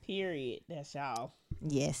 Period. That's y'all.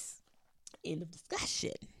 Yes. End of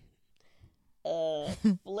discussion.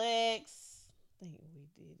 Flex. I think we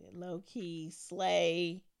did it. Low key.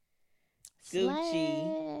 Slay. Gucci.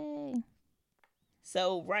 Slay.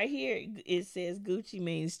 So right here it says Gucci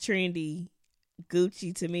means trendy.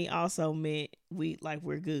 Gucci to me also meant we're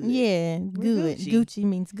good. Yeah, good. Gucci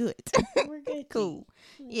means good. We're good. Cool.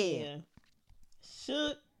 Yeah.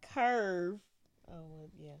 Shook Curve. Oh well,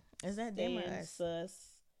 yeah. Is that them or us?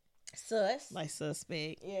 Sus. Like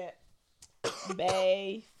suspect. Yeah.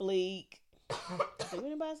 Bay, Fleek. Do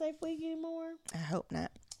anybody say Fleek anymore? I hope not.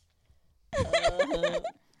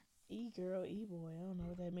 E-girl, E-boy. I don't know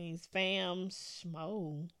what that means. Fam,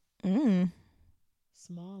 Schmo.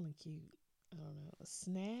 Small and cute. I don't know. A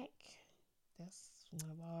snack. That's one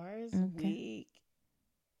of ours. Okay.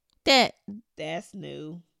 Wig. That's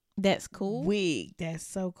new. That's cool. Wig. That's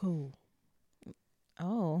so cool.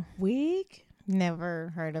 Oh. Wig?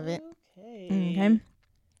 Never heard of it. Okay.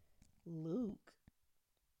 Luke.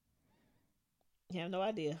 You have no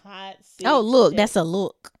idea. Hot. Sick, oh, look. That's a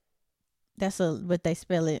look. That's what they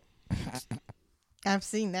spell it. I've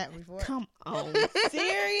seen that before. Come on.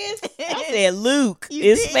 Serious? I said Luke.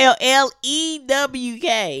 It's spelled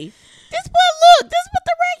L-E-W-K. This one, look. This what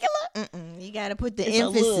the regular. You got to put the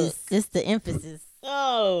emphasis. It's the emphasis.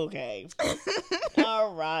 Oh, okay.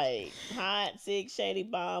 All right. Hot, sick, shady,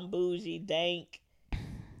 bomb, bougie, dank.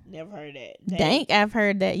 Never heard of that. Dank, I've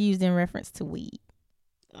heard that used in reference to weed.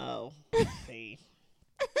 Oh, see.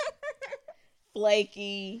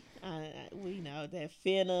 Flaky. We know that.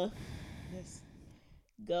 Finna. That's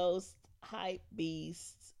Ghost, Hype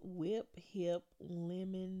Beast, Whip, Hip,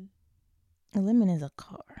 Lemon. A lemon is a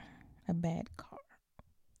car. A bad car.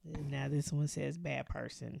 Now this one says bad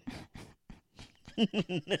person.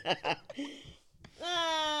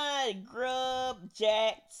 Grub,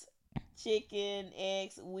 Jacked, Chicken,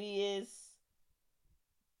 X, Wiz.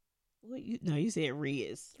 What you said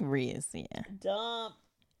Riz. Riz, yeah. Dump,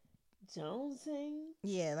 Jonesing.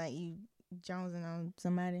 Yeah, like you jonesing on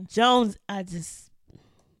somebody. Jones, I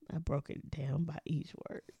broke it down by each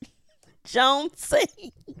word.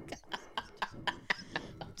 Jonesing.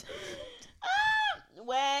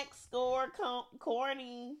 Wax, score,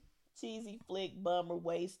 corny, cheesy flick, bummer,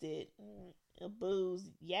 wasted, booze,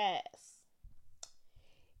 yes.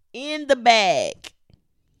 In the bag.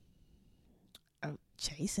 Oh,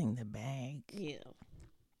 chasing the bag. Yeah.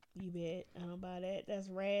 You bet. I don't buy that. That's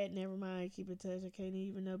rad. Never mind. Keep in touch. I can't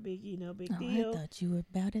even. No biggie. No big deal. I thought you were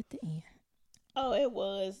about at the end. Oh, it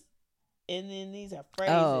was. And then these are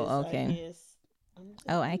phrases. Oh, okay. I guess.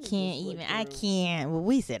 I can't even. I can't. Well,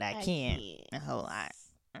 we said I can't. A whole lot.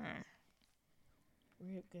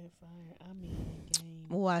 Rip good fire. I'm in the game.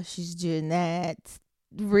 While she's doing that,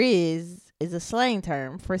 Riz is a slang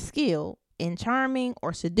term for skill in charming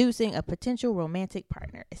or seducing a potential romantic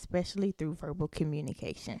partner, especially through verbal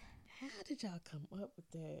communication. How did y'all come up with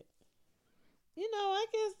that? I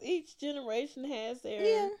guess each generation has their.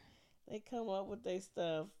 Yeah. They come up with their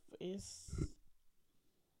stuff. It's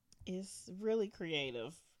really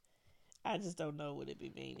creative. I just don't know what it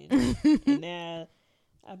be meaning. And now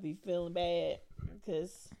I be feeling bad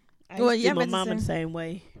because I used to do my mama the same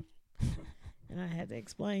way. And I had to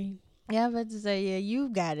explain. Yeah, I was about to say, yeah, you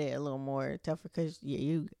got it a little more tougher because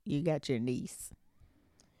you got your niece.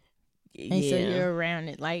 Yeah. And so you're around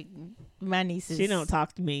it. Like, my niece is... She don't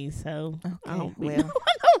talk to me, so... Okay, I don't well...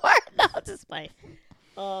 No, just play.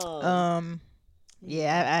 Yeah,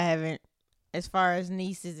 I haven't... As far as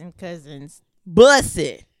nieces and cousins... Bust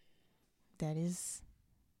it! That is...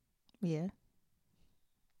 Yeah.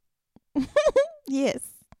 Yes.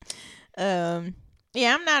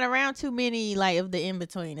 Yeah, I'm not around too many like of the in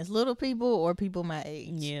between. It's little people or people my age.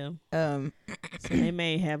 Yeah. So they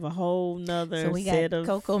may have a whole nother. So we got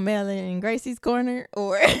Coco Melon in Gracie's corner,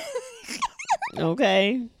 or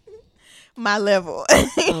okay, my level.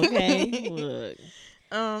 Okay, look.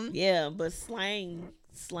 Yeah, but slang,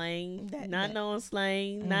 not knowing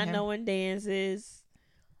slang, not knowing dances,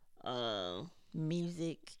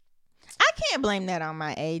 music. I can't blame that on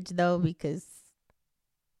my age though, because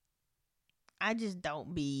I just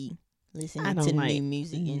don't be listening to new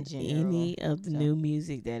music in general. Any of the new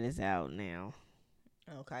music that is out now.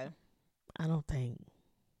 Okay. I don't think.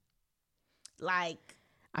 Like,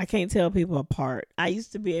 I can't tell people apart. I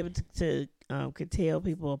used to be able to could tell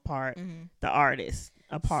people apart, the artists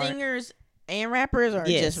apart. Singers and rappers, or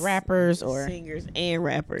just rappers, or singers and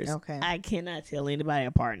rappers. Okay. I cannot tell anybody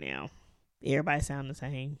apart now. Everybody sound the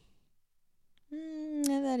same.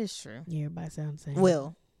 Yeah, that is true. Everybody sound the same.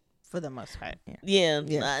 Well, for the most part, yeah.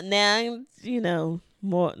 Now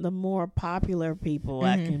the more popular people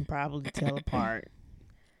I can probably tell apart.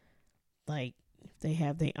 Like they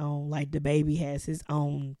have their own, like the baby has his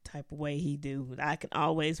own type of way he do. I can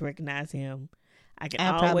always recognize him. I can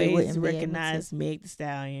always recognize Meg Thee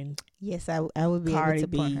Stallion. Yes, I would be Cardi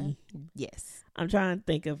able to point her. B. Yes. I'm trying to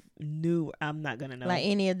think of new. I'm not gonna know. Like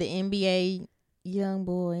any of the NBA young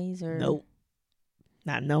boys or nope.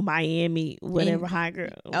 Not no Miami, whatever high girl.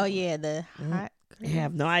 Oh yeah, the hot. I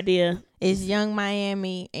have no idea. It's Young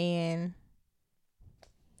Miami and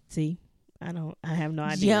see, I have no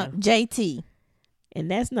idea. Young JT. And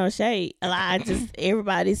that's no shade. I just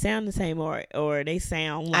everybody sound the same or they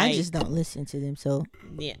sound like. I just don't listen to them, so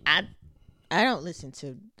yeah, I don't listen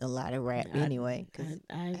to a lot of rap anyway because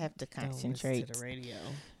I have to don't concentrate. listen to the radio.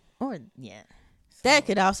 Or yeah, so that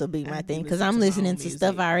could also be my thing because I'm listening to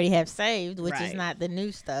stuff I already have saved, which is not the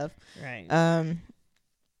new stuff. Right.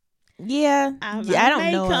 Yeah, I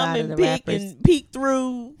don't know a lot of the rappers. And peek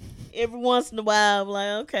through every once in a while. I'm like,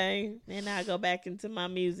 okay, then I go back into my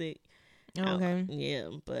music. Okay. Yeah,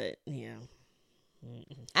 but yeah.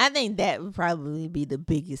 I think that would probably be the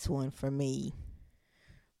biggest one for me.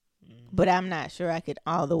 But I'm not sure I could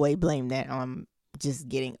all the way blame that on just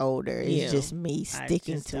getting older. It's just me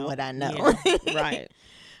sticking to what I know. Yeah, right.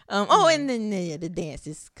 And then the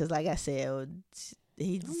dances, because like I said,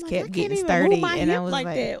 he just kept getting sturdy, and I was like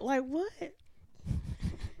that. Like what?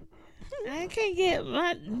 I can't get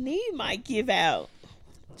my knee might give out.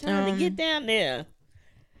 Trying to get down there.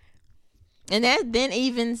 And that then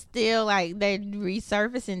even still like they're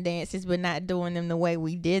resurfacing dances, but not doing them the way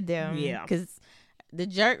we did them. Yeah, because the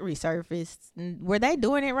jerk resurfaced. Were they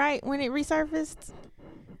doing it right when it resurfaced?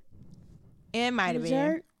 It might have been.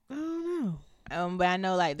 Jerk? I don't know. But I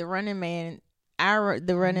know like the Running Man.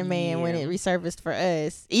 The Running Man when it resurfaced for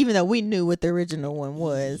us, even though we knew what the original one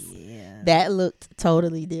was, that looked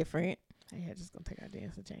totally different. Yeah, just gonna take our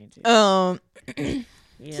dance and change it.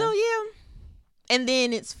 So yeah, and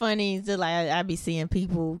then it's funny to like I be seeing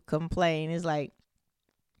people complain. It's like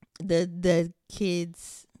the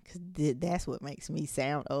kids, cause that's what makes me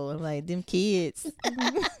sound old. I'm like them kids. But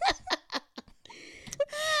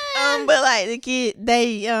like the kid,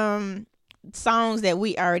 they songs that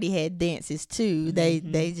we already had dances to, they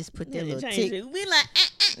just put their little their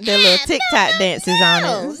little TikTok dances on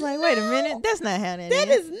it. It's like, wait a minute, that's not how that is. That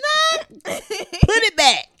is not. Put it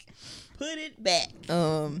back. Put it back.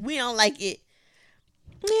 We don't like it.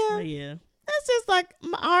 Yeah. Yeah. That's just like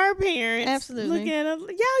our parents. Absolutely. Look at us.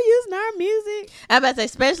 Y'all using our music. I about to say,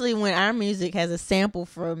 especially when our music has a sample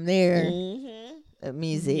from their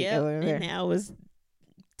music or whatever. And now it's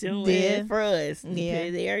doing it for us. Yeah.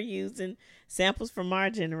 They are using samples from our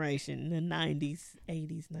generation, the 90s,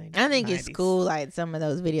 80s, 90s. I think 90s. it's cool, like some of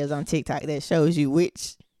those videos on TikTok that shows you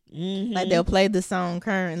which, like they'll play the song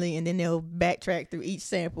currently and then they'll backtrack through each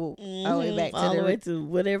sample all the way back all the way to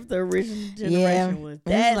whatever the original generation was.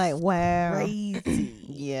 That's like, wow. Crazy.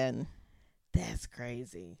 Yeah. That's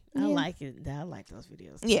crazy. I like it. I like those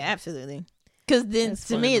videos. Yeah, absolutely. Because then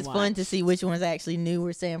to me, it's fun to see which ones actually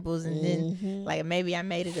newer samples. And then, like, maybe I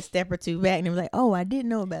made it a step or two back and it was like, oh, I didn't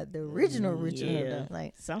know about the original. Yeah.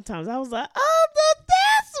 Like, sometimes I was like, oh,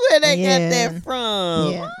 that's where they got that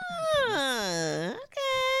from. Yeah. Okay.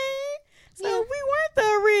 So we weren't the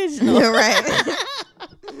original. Right.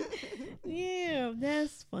 Yeah,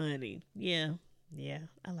 that's funny. Yeah. Yeah.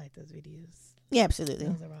 I like those videos. Yeah, absolutely.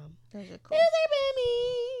 Those are cool.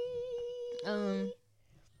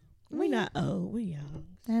 We not old. We young.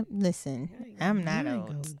 Listen, I'm not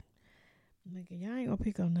old. Y'all ain't gonna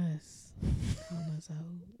pick on us. On us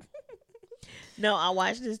old. No, I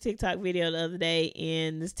watched this TikTok video the other day,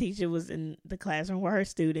 and this teacher was in the classroom with her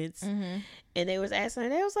students, and they was asking her,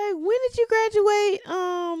 they was like, "When did you graduate?"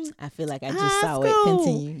 I feel like I just saw it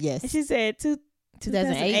continue. Yes, and she said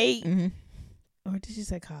 2008. Or did she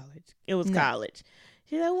say college? It was college.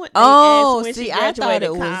 She said, I thought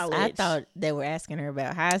it was. College. I thought they were asking her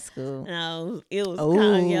about high school. No, it was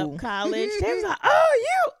college. They was like,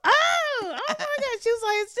 oh my God. She was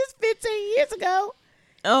like, it's just 15 years ago.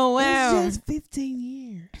 Oh wow, it's just 15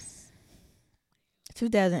 years.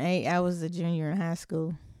 2008. I was a junior in high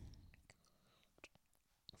school.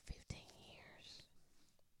 15 years.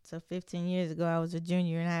 So 15 years ago, I was a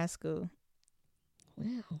junior in high school.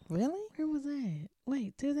 Wow, really? Where was that?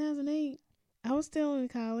 Wait, 2008. I was still in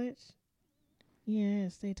college. Yeah,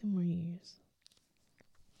 stay 2 more years.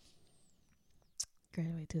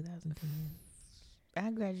 Graduate 2010.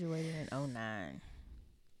 I graduated in 2009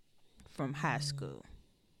 from high school.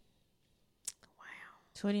 Wow.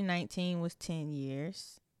 2019 was 10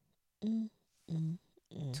 years.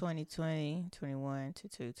 2020, 21,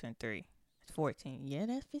 22, 23. 14. Yeah,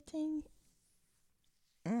 that's 15.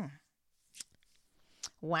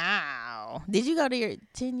 Wow. Did you go to your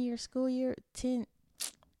 10-year school year? 10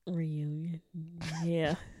 reunion.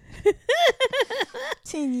 Yeah.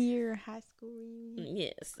 10-year high school reunion.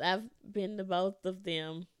 Yes, I've been to both of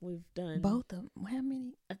them. We've done both of them. How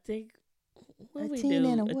many? I think what A we 10 do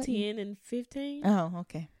and a a what? 10 and 15. Oh,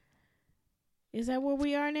 okay. Is that where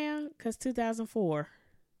we are now? Because 2004.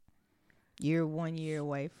 You're 1 year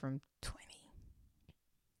away from 20.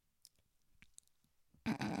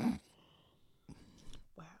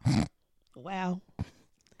 Wow.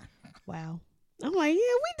 I'm like, yeah,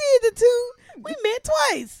 we did the two. We met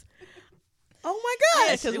twice. Oh my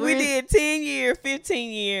gosh. Yeah, 'cause we did 10 year,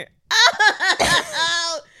 15 year.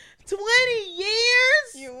 20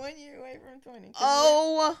 years? You're 1 year away from 20.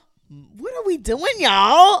 Oh, what are we doing,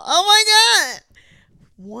 y'all? Oh my God.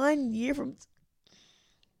 1 year from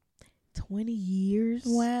 20 years.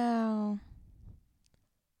 Wow.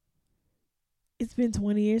 It's been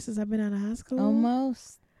 20 years since I've been out of high school.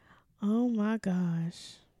 Almost. Oh my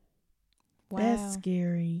gosh. Wow. That's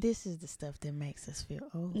scary. This is the stuff that makes us feel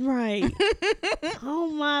old. Right. Oh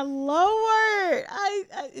my Lord. I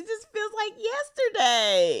it just feels like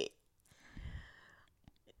yesterday.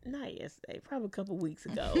 Not yesterday, probably a couple weeks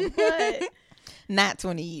ago. But Not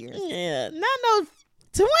 20 years. yeah, not no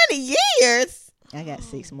 20 years. I got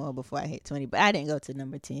 6 more before I hit 20, but I didn't go to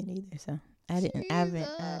number 10 either, so I didn't. I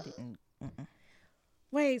didn't.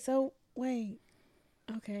 Wait.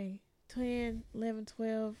 Okay. 10, 11,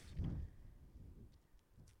 12.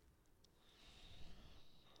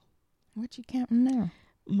 What you counting now?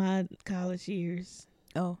 My college years.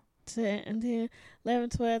 Oh. 10, 11,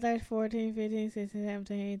 12, 13, 14, 15, 16,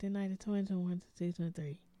 17, 18, 19, 20, 21, 22,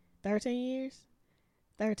 23. 13 years?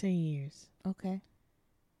 13 years. Okay.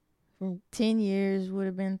 From 10 years would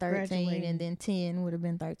have been 13, Graduating. and then 10 would have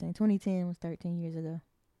been 13. 2010 was 13 years ago.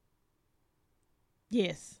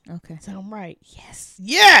 Yes. Okay. So I'm right. Yes.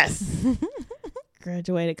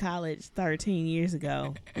 Graduated college 13 years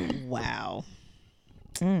ago. Wow.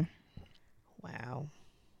 Mm. Wow.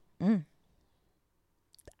 Mm.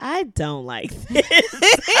 I don't like this.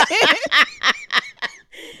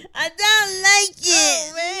 I don't like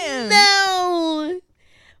it. Oh, man. No.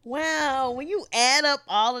 Wow. When you add up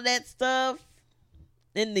all of that stuff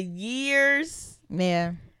in the years,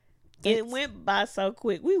 Yeah. it went by so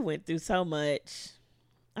quick. We went through so much.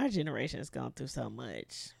 Our generation has gone through so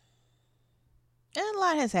much. And a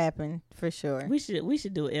lot has happened, for sure. We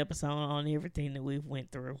should do an episode on everything that we've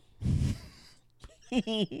went through.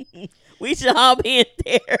 We should all be in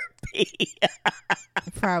therapy.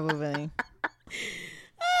 Probably.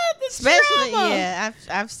 The Especially, trauma. yeah,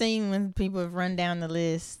 I've seen when people have run down the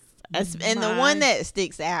list. And the one that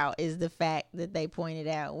sticks out is the fact that they pointed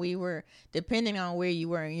out we were, depending on where you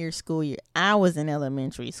were in your school year, I was in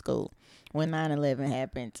elementary school when 9/11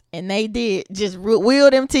 happened. And they did just wheel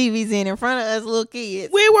them TVs in front of us little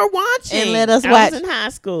kids. We were watching. And let us I watch. was in high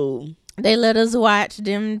school. They let us watch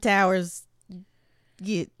them towers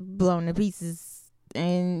get blown to pieces.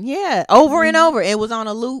 And yeah, over and over. It was on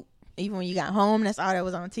a loop. Even when you got home, that's all that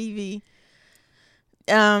was on TV.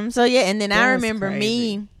 So yeah, and then I remember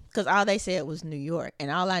me, because all they said was New York, and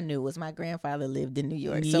all I knew was my grandfather lived in New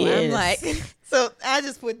York. So I'm like, so I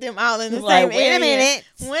just put them all in the same. Wait a minute,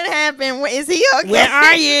 what happened? Is he okay? Where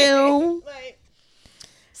are you?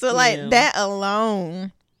 That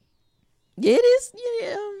alone, it is.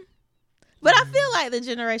 Yeah, but I feel like the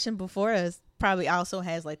generation before us probably also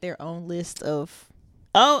has like their own list of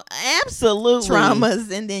absolutely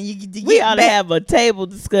traumas, and then we ought to have a table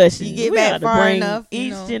discussion. You get back far enough,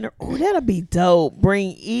 each oh, that'll be dope.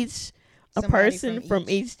 Bring a person from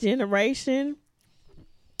each generation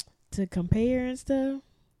to compare and stuff.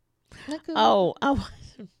 Oh, I watch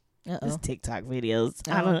this TikTok videos.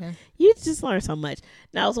 I don't know. You just learn so much.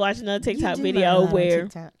 Now I was watching another TikTok video where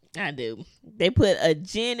I do. They put a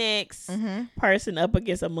Gen X person up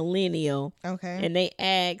against a millennial. Okay. And they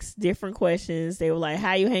asked different questions. They were like,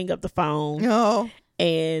 how you hang up the phone? No.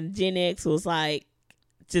 And Gen X was like,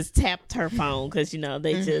 just tapped her phone because,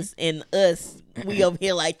 they just, and us, we over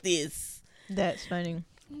here like this. That's funny.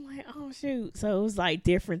 I'm like, oh, shoot. So it was like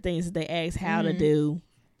different things that they asked how to do.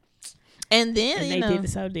 And then, and they did it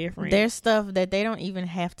so different. There's stuff that they don't even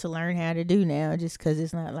have to learn how to do now just because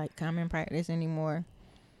it's not like common practice anymore.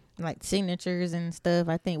 Like signatures and stuff.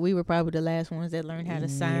 I think we were probably the last ones that learned how to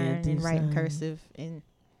sign and write in cursive and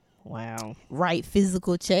write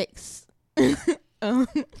physical checks.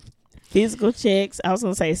 Physical checks. I was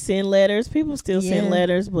gonna say send letters. People still send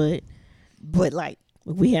letters, but like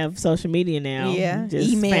we have social media now. Yeah,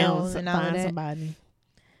 just emails and all of that. Somebody.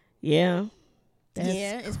 Yeah.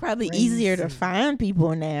 It's probably easier to find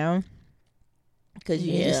people now because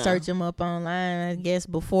you just search them up online. I guess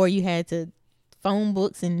before you had to phone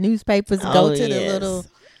books and newspapers, go to the little.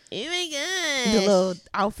 Oh my gosh. The little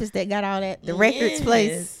office that got all that, the records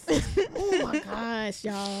place. Oh my gosh,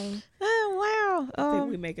 y'all. Oh, wow. I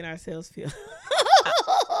think we're making ourselves feel.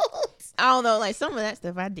 Although, like, some of that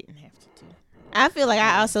stuff I didn't have to do. I feel like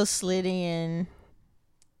I also slid in.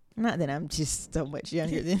 Not that I'm just so much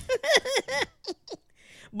younger than.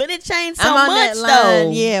 But it changed so I'm on much, that line,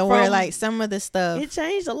 though. yeah, where, like, some of the stuff. It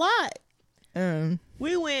changed a lot.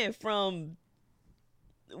 We went from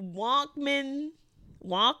Walkman's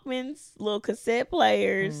little cassette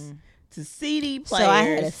players to CD players. So I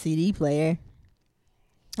had a CD player,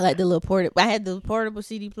 like the little portable. I had the portable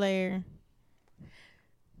CD player,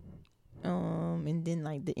 and then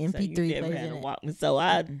like the MP3 so you never players had in a it. Walkman. So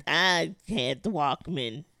I had the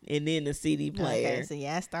Walkman and then the CD player. Okay, so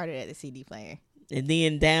yeah, I started at the CD player, and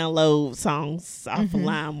then download songs off of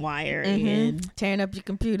LimeWire and tearing up your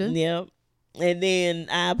computer. Yep. And then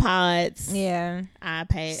iPods,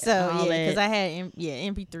 iPad. So yeah, because I had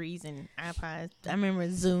MP3s and iPods. I remember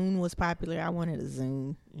Zune was popular. I wanted a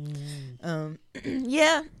Zune.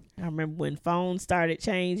 Yeah. I remember when phones started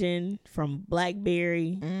changing from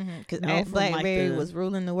BlackBerry. Because BlackBerry was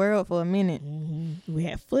ruling the world for a minute. We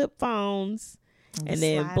had flip phones, and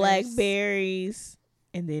then sliders. Blackberries,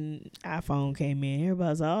 and then iPhone came in. Everybody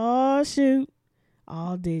was like, "Oh shoot,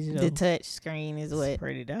 all digital." The touch screen is what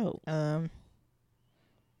pretty dope.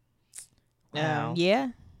 Wow. Yeah.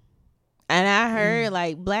 And I heard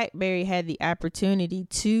like BlackBerry had the opportunity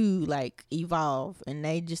to like evolve, and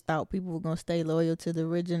they just thought people were gonna stay loyal to the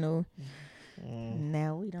original.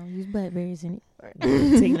 Now we don't use BlackBerries anymore.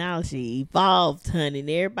 Technology evolved, honey, and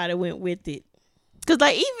everybody went with it. Cause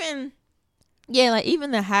like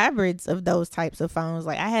even the hybrids of those types of phones.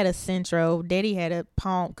 Like I had a Centro, Daddy had a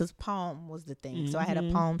Palm, cause Palm was the thing. So I had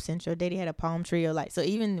a Palm Centro, Daddy had a Palm Trio. Like so,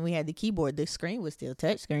 even we had the keyboard, the screen was still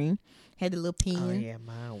touch screen. Had the little pen. Oh yeah,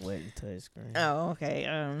 mine wasn't touch screen. Oh okay.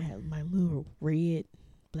 I had my little red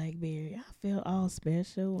BlackBerry. I felt all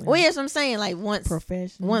special. Well, yes, I'm saying like once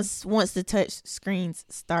professional. Once the touch screens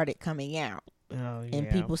started coming out. Oh, yeah.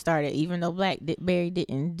 And people started, even though BlackBerry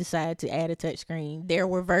didn't decide to add a touch screen, there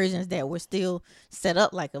were versions that were still set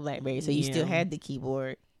up like a BlackBerry. So you still had the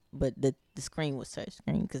keyboard, but the screen was touch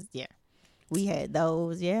screen. Because, we had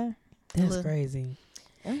those, That's crazy.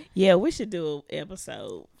 Yeah, we should do an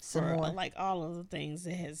episode Some more. Like all of the things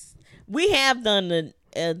that we have done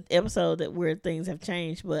an episode that where things have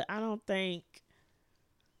changed, but I don't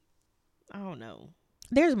know.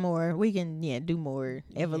 There's more. We can do more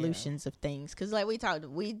evolutions of things. Because like we talked,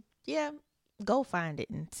 go find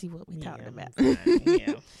it and see what we talked about.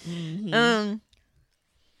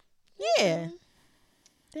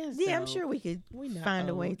 I'm sure we could find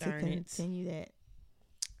a way to continue that.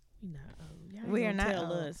 We are not tell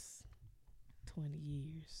old. Us 20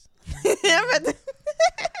 years. Goodness.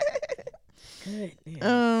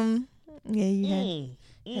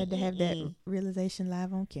 You had to have that realization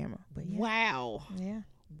live on camera. But wow. Yeah.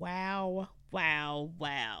 Wow. I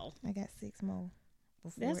got 6 more.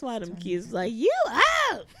 That's why them kids was like, you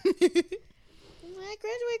out. I graduated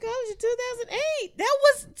college in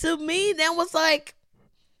 2008. To me, that was like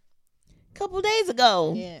a couple days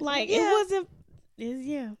ago. Yeah. Like it wasn't.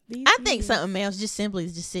 I think something else just simply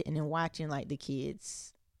is just sitting and watching like the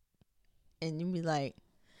kids, and you be like,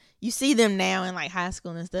 you see them now in like high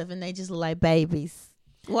school and stuff, and they just look like babies.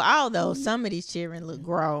 Well, although some of these children look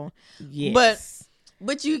grown, yes,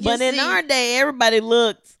 but you can in our day, everybody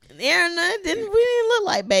looked. We didn't look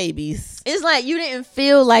like babies. It's like you didn't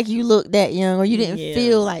feel like you looked that young, or you didn't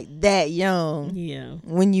feel like that young. Yeah,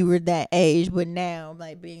 when you were that age, but now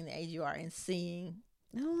like being the age you are and seeing.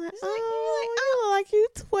 I'm like, you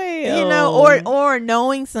 12, or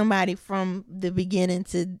knowing somebody from the beginning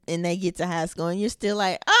and they get to high school and you're still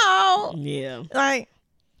like, like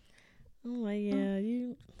I'm like,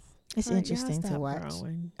 you. It's interesting to watch.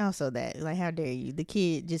 Growing. Also, that like, how dare you? The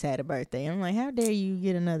kid just had a birthday. I'm like, how dare you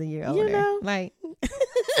get another year older? Like,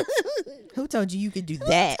 who told you could do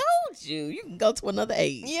that? Who told you? You can go to another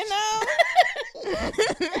age.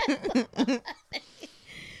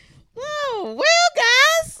 Oh, well,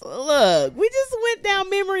 guys, look, we just went down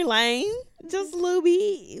memory lane. Just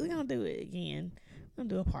Luby. We're going to do it again. We're going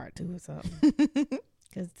to do a part 2 or something.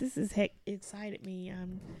 Because this has excited me. I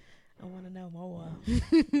want to know more.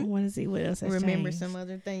 I want to see what else has Remember changed. some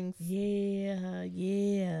other things.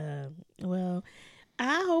 Yeah. Well,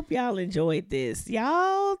 I hope y'all enjoyed this.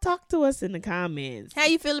 Y'all talk to us in the comments. How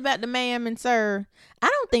you feel about the ma'am and sir? I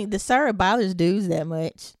don't think the sir bothers dudes that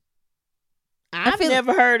much. I've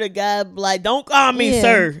never heard a guy like, don't call me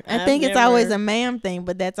sir. I think it's always a ma'am thing,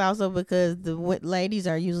 but that's also because the ladies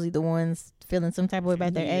are usually the ones feeling some type of way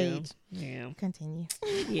about their age. Yeah. Continue.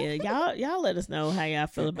 Yeah, y'all let us know how y'all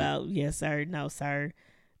feel about yes sir, no sir,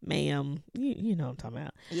 ma'am. You know what I'm talking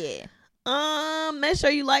about. Yeah. Make sure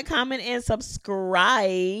you like, comment, and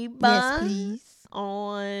subscribe. Yes, please.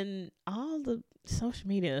 On all the social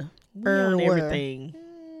media. We're on everything.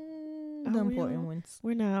 The important ones.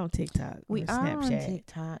 We're not on TikTok. We are Snapchat. on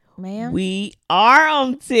TikTok, ma'am. We are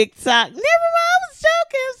on TikTok. Never mind, I was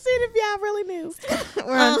joking. See if y'all really knew.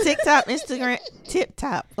 We're on TikTok, Instagram,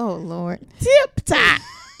 TikTok. Oh Lord, TikTok,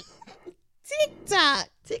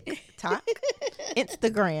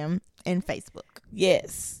 Instagram, and Facebook.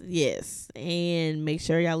 Yes, and make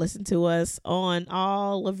sure y'all listen to us on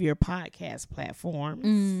all of your podcast platforms.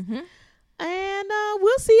 Mm-hmm. And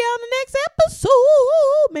we'll see y'all in the next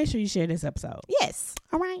episode. Make sure you share this episode. Yes.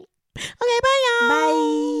 All right. Okay, bye, y'all.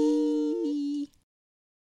 Bye.